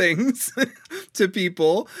up things to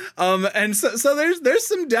people. And so there's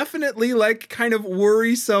some definitely like kind of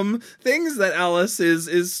worrisome things that Alice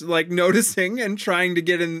is like noticing and trying to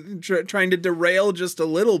get in, trying to derail just a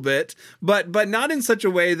little bit, but not in such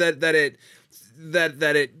a way that it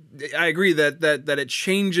I agree that it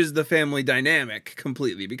changes the family dynamic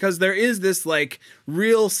completely, because there is this like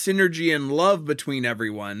real synergy and love between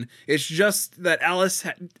everyone. It's just that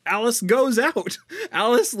Alice goes out.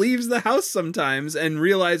 Alice leaves the house sometimes and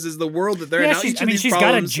realizes the world that they're in. She's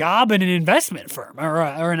got a job in an investment firm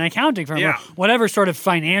or an accounting firm or whatever sort of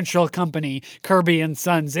financial company Kirby and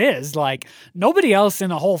Sons is. Like, nobody else in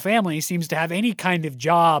the whole family seems to have any kind of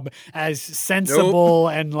job as sensible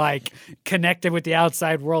and like connected with the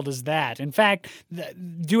outside world as that. In fact,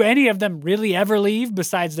 do any of them really ever leave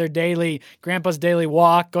besides their Grandpa's daily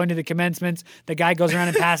walk, going to the commencements? The guy goes around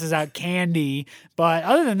and passes out candy. But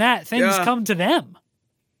other than that, things come to them.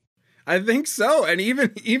 I think so. And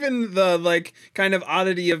even the like kind of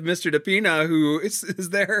oddity of Mr. DePina, who is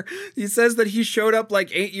there, he says that he showed up like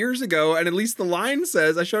 8 years ago, and at least the line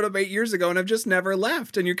says, I showed up 8 years ago and I've just never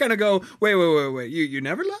left. And you kind of go, wait, you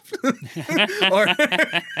never left?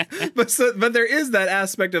 but there is that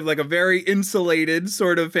aspect of like a very insulated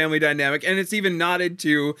sort of family dynamic, and it's even nodded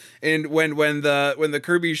to in when the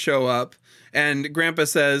Kirbys show up. And Grandpa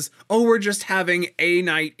says, "Oh, we're just having a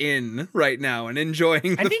night in right now and enjoying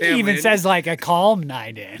the family." I think he even says like a calm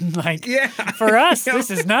night in. Like, for us,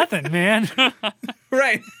 this is nothing, man.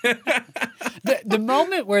 Right. The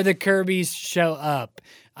moment where the Kirbys show up,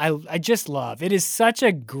 I just love. It is such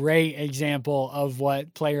a great example of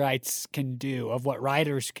what playwrights can do, of what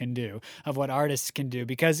writers can do, of what artists can do,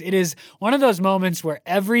 because it is one of those moments where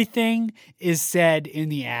everything is said in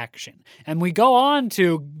the action. And we go on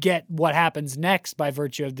to get what happens next by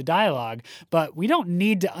virtue of the dialogue, but we don't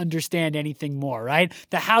need to understand anything more, right?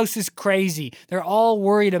 The house is crazy. They're all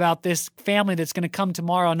worried about this family that's going to come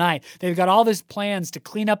tomorrow night. They've got all these plans to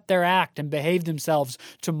clean up their act and behave themselves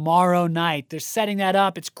tomorrow night. They're setting that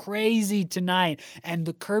up. It's crazy tonight. And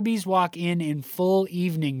the Kirbys walk in full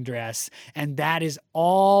evening dress, and that is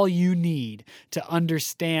all you need to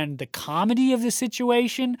understand the comedy of the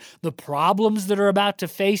situation, the problems that are about to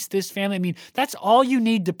face this family. I mean, that's all you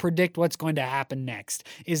need to predict what's going to happen next,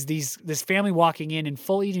 is this family walking in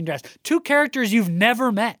full evening dress. Two characters you've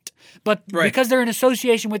never met. But because they're in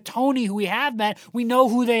association with Tony, who we have met, we know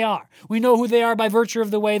who they are. We know who they are by virtue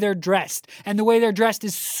of the way they're dressed. And the way they're dressed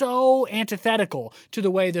is so antithetical to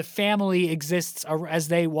the way the family exists as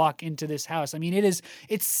they walk into this house. I mean,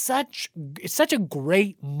 it's such a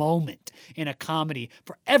great moment in a comedy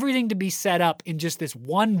for everything to be set up in just this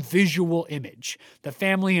one visual image. The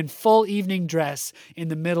family in full evening dress in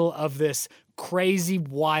the middle of this crazy,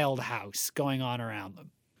 wild house going on around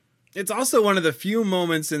them. It's also one of the few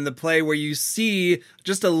moments in the play where you see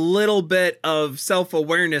just a little bit of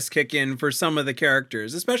self-awareness kick in for some of the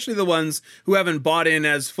characters, especially the ones who haven't bought in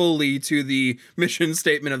as fully to the mission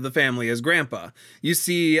statement of the family as Grandpa. You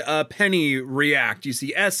see Penny react. You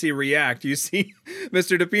see Essie react. You see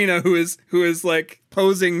Mr. DePina, who is like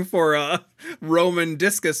posing for a Roman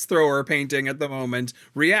discus thrower painting at the moment,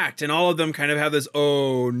 react, and all of them kind of have this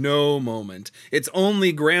 "oh no" moment. It's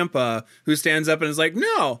only Grandpa who stands up and is like,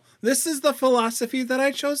 "No, this is the philosophy that I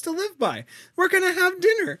chose to live by. We're gonna have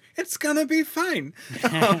dinner. It's gonna be fine."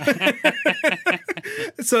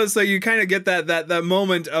 So you kind of get that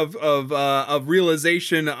moment of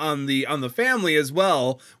realization on the family as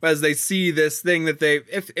well, as they see this thing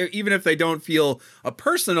that even if they don't feel a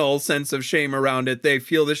personal sense of shame around it, they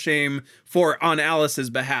feel the shame on Alice's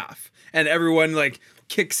behalf, and everyone like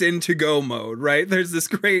kicks into go mode, right? There's this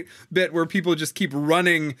great bit where people just keep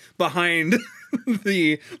running behind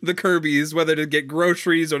the Kirbys, whether to get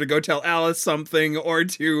groceries or to go tell Alice something or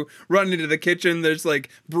to run into the kitchen. There's like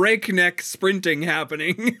breakneck sprinting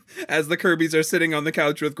happening as the Kirbys are sitting on the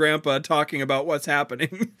couch with Grandpa talking about what's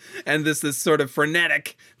happening, and this sort of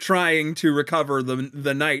frenetic trying to recover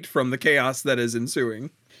the night from the chaos that is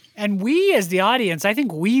ensuing. And we, as the audience, I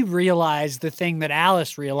think we realize the thing that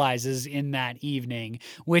Alice realizes in that evening,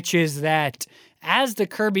 which is that as the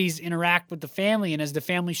Kirbys interact with the family and as the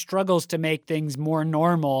family struggles to make things more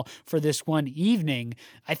normal for this one evening,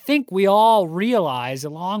 I think we all realize,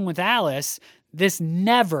 along with Alice, this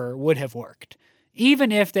never would have worked,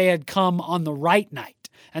 even if they had come on the right night.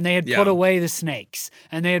 And they had put away the snakes,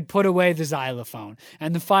 and they had put away the xylophone,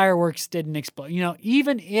 and the fireworks didn't explode. You know,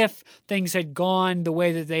 even if things had gone the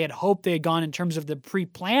way that they had hoped they had gone in terms of the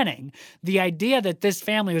pre-planning, the idea that this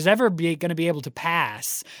family was ever going to be able to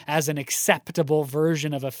pass as an acceptable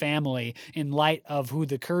version of a family in light of who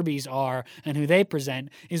the Kirbys are and who they present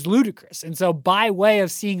is ludicrous. And so by way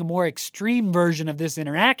of seeing a more extreme version of this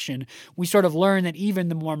interaction, we sort of learn that even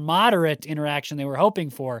the more moderate interaction they were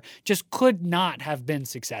hoping for just could not have been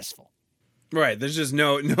successful. Right. There's just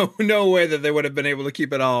no way that they would have been able to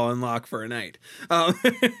keep it all on lock for a night.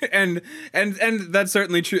 And that's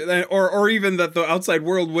certainly true. Or even that the outside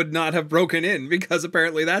world would not have broken in, because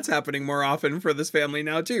apparently that's happening more often for this family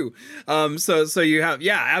now too. So you have,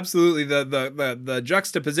 absolutely the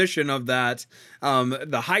juxtaposition of that,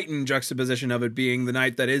 the heightened juxtaposition of it being the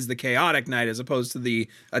night that is the chaotic night as opposed to the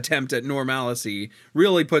attempt at normalcy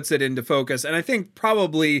really puts it into focus. And I think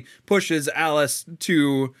probably pushes Alice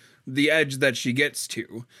to the edge that she gets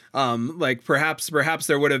to. Like perhaps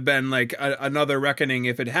there would have been like another reckoning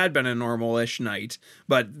if it had been a normal-ish night,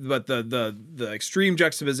 but the extreme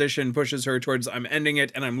juxtaposition pushes her towards, I'm ending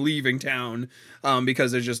it and I'm leaving town,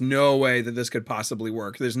 because there's just no way that this could possibly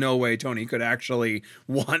work. There's no way Tony could actually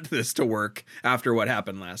want this to work after what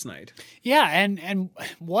happened last night. Yeah, and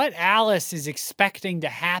what Alice is expecting to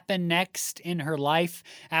happen next in her life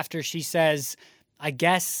after she says, I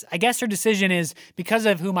guess her decision is, because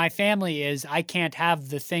of who my family is, I can't have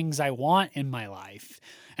the things I want in my life.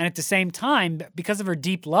 And at the same time, because of her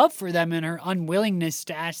deep love for them and her unwillingness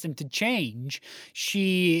to ask them to change,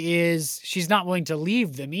 she's not willing to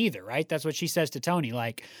leave them either, right? That's what she says to Tony.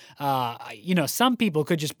 Like, some people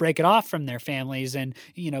could just break it off from their families and,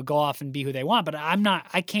 go off and be who they want. But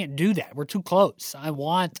I can't do that. We're too close. I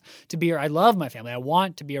love my family. I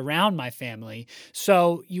want to be around my family.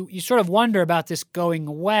 So you sort of wonder about this going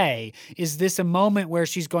away. Is this a moment where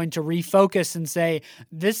she's going to refocus and say,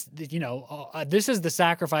 this is the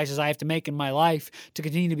sacrifices I have to make in my life to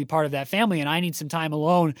continue to be part of that family, and I need some time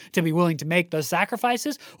alone to be willing to make those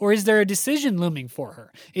sacrifices? Or is there a decision looming for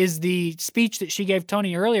her? Is the speech that she gave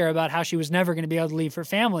Tony earlier about how she was never going to be able to leave her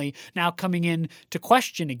family now coming in to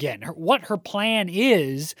question again? What her plan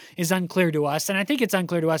is unclear to us, and I think it's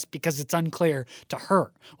unclear to us because it's unclear to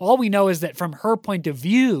her. All we know is that from her point of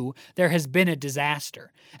view, there has been a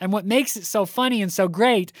disaster. And what makes it so funny and so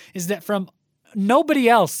great is that from nobody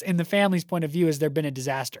else in the family's point of view has there been a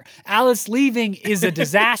disaster. Alice leaving is a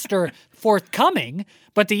disaster forthcoming,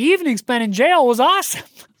 but the evening spent in jail was awesome.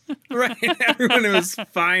 Right. Everyone was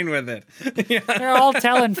fine with it. Yeah. They're all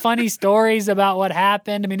telling funny stories about what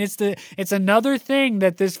happened. I mean, it's another thing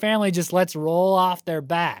that this family just lets roll off their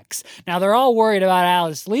backs. Now, they're all worried about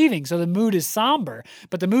Alice leaving, so the mood is somber,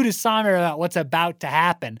 but the mood is somber about what's about to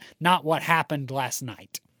happen, not what happened last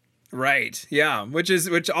night. Right. Yeah.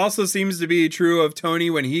 Which also seems to be true of Tony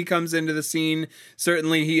when he comes into the scene.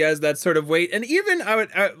 Certainly he has that sort of weight. And even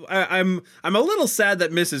I'm a little sad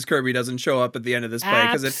that Mrs. Kirby doesn't show up at the end of this play,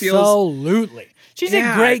 because it feels absolutely. She's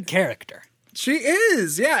a great character. She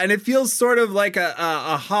is, yeah, and it feels sort of like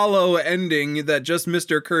a hollow ending that just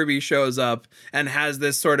Mr. Kirby shows up and has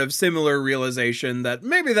this sort of similar realization that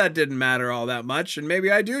maybe that didn't matter all that much, and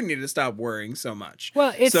maybe I do need to stop worrying so much.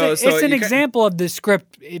 Well, it's an example of the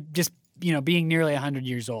script just being nearly 100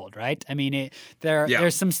 years old, right? I mean,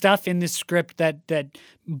 there's some stuff in this script that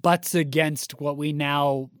butts against what we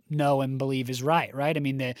now know and believe is right? I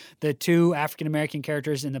mean, the two African-American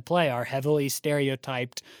characters in the play are heavily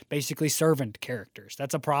stereotyped, basically servant characters.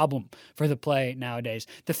 That's a problem for the play nowadays.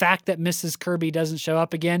 The fact that Mrs. Kirby doesn't show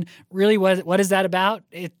up again, really, what is that about?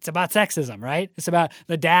 It's about sexism, right? It's about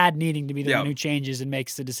the dad needing to be the one who changes and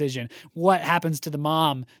makes the decision. What happens to the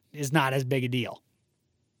mom is not as big a deal.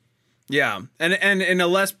 Yeah, and in a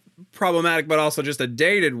less problematic but also just a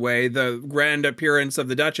dated way, the grand appearance of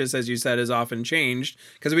the Duchess, as you said, is often changed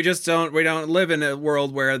because we don't live in a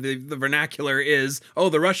world where the vernacular is,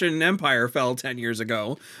 the Russian Empire fell 10 years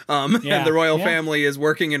ago, and the royal family is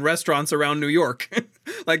working in restaurants around New York.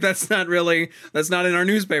 Like that's not in our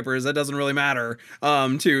newspapers. That doesn't really matter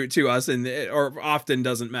to us, or often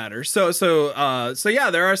doesn't matter. So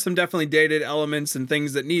yeah, there are some definitely dated elements and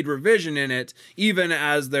things that need revision in it, even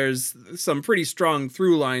as there's some pretty strong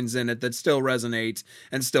through lines in it that still resonate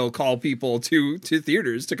and still call people to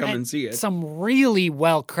theaters to come and see it. Some really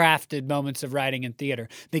well-crafted moments of writing in theater.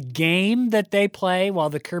 The game that they play while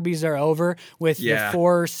the Kirbys are over with the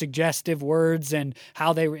 4 suggestive words and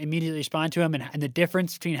how they immediately respond to them, and the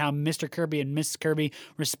difference between how Mr. Kirby and Mrs. Kirby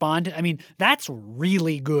respond. I mean, that's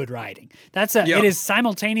really good writing. It is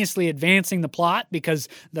simultaneously advancing the plot, because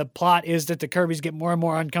the plot is that the Kirbys get more and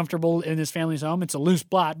more uncomfortable in this family's home. It's a loose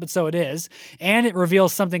plot, but so it is. And it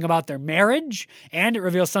reveals something about their marriage, and it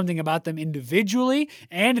reveals something about them individually,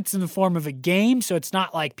 and it's in the form of a game, so it's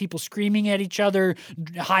not like people screaming at each other,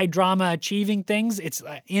 high drama achieving things. It's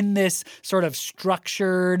in this sort of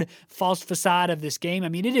structured false facade of this game. I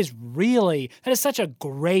mean, that is such a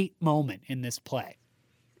great moment in this play.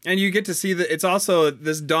 And you get to see that it's also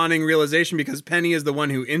this dawning realization because Penny is the one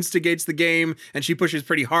who instigates the game, and she pushes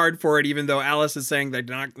pretty hard for it, even though Alice is saying they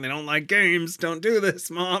don't like games. Don't do this,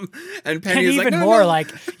 Mom. And Penny is even like, more no.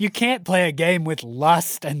 like, you can't play a game with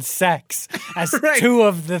lust and sex as Right. two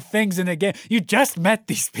of the things in a game. You just met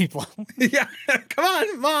these people. Yeah, come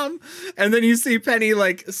on, Mom. And then you see Penny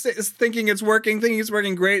like thinking it's working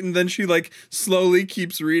great, and then she like slowly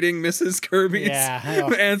keeps reading Mrs. Kirby's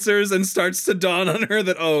answers and starts to dawn on her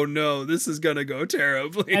that, oh no, this is gonna go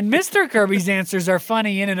terribly. And Mr. Kirby's answers are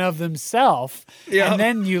funny in and of themselves. Yeah. And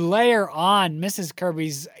then you layer on Mrs.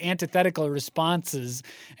 Kirby's antithetical responses,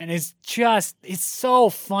 and it's so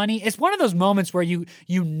funny. It's one of those moments where you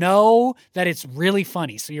know that it's really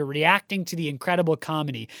funny, so you're reacting to the incredible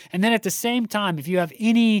comedy. And then at the same time, if you have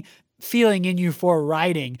any feeling in you for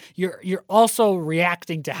writing, you're also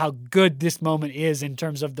reacting to how good this moment is in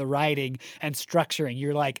terms of the writing and structuring.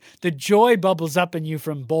 You're like, the joy bubbles up in you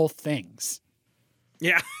from both things.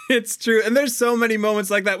 Yeah, it's true. And there's so many moments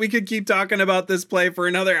like that. We could keep talking about this play for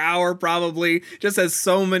another hour, probably. Just has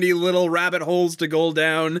so many little rabbit holes to go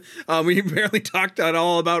down. We barely talked at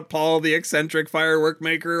all about Paul, the eccentric firework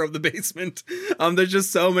maker of the basement. There's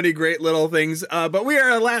just so many great little things. But we are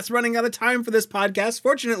at last running out of time for this podcast.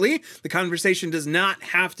 Fortunately, the conversation does not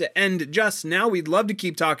have to end just now. We'd love to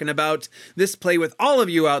keep talking about this play with all of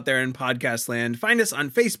you out there in podcast land. Find us on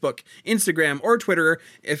Facebook, Instagram, or Twitter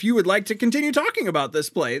if you would like to continue talking about this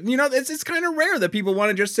play. You know, it's kind of rare that people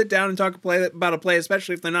want to just sit down and talk about a play,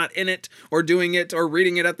 especially if they're not in it or doing it or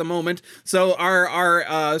reading it at the moment. So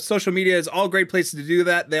our social media is all great places to do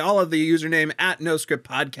that. They all have the username at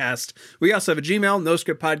NoScriptPodcast. We also have a Gmail,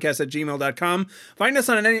 noscriptpodcast@gmail.com. Find us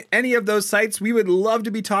on any of those sites. We would love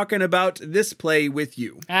to be talking about this play with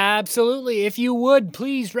you. Absolutely. If you would,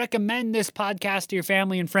 please recommend this podcast to your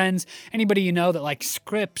family and friends. Anybody you know that likes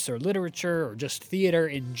scripts or literature or just theater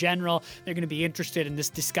in general, they're going to be interested in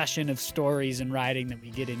this discussion of stories and writing that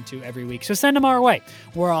we get into every week. So send them our way.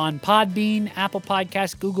 We're on Podbean, Apple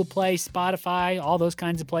Podcasts, Google Play, Spotify, all those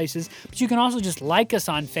kinds of places. But you can also just like us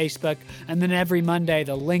on Facebook, and then every Monday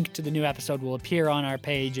the link to the new episode will appear on our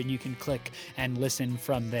page, and you can click and listen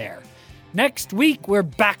from there. Next week, we're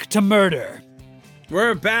back to murder.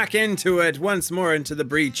 We're back into it, once more into the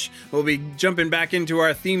breach. We'll be jumping back into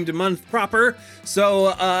our themed month proper.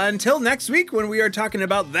 So until next week when we are talking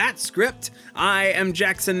about that script, I am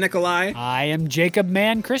Jackson Nikolai. I am Jacob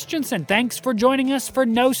Mann Christensen. Thanks for joining us for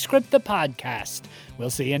No Script the Podcast. We'll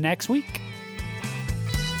see you next week.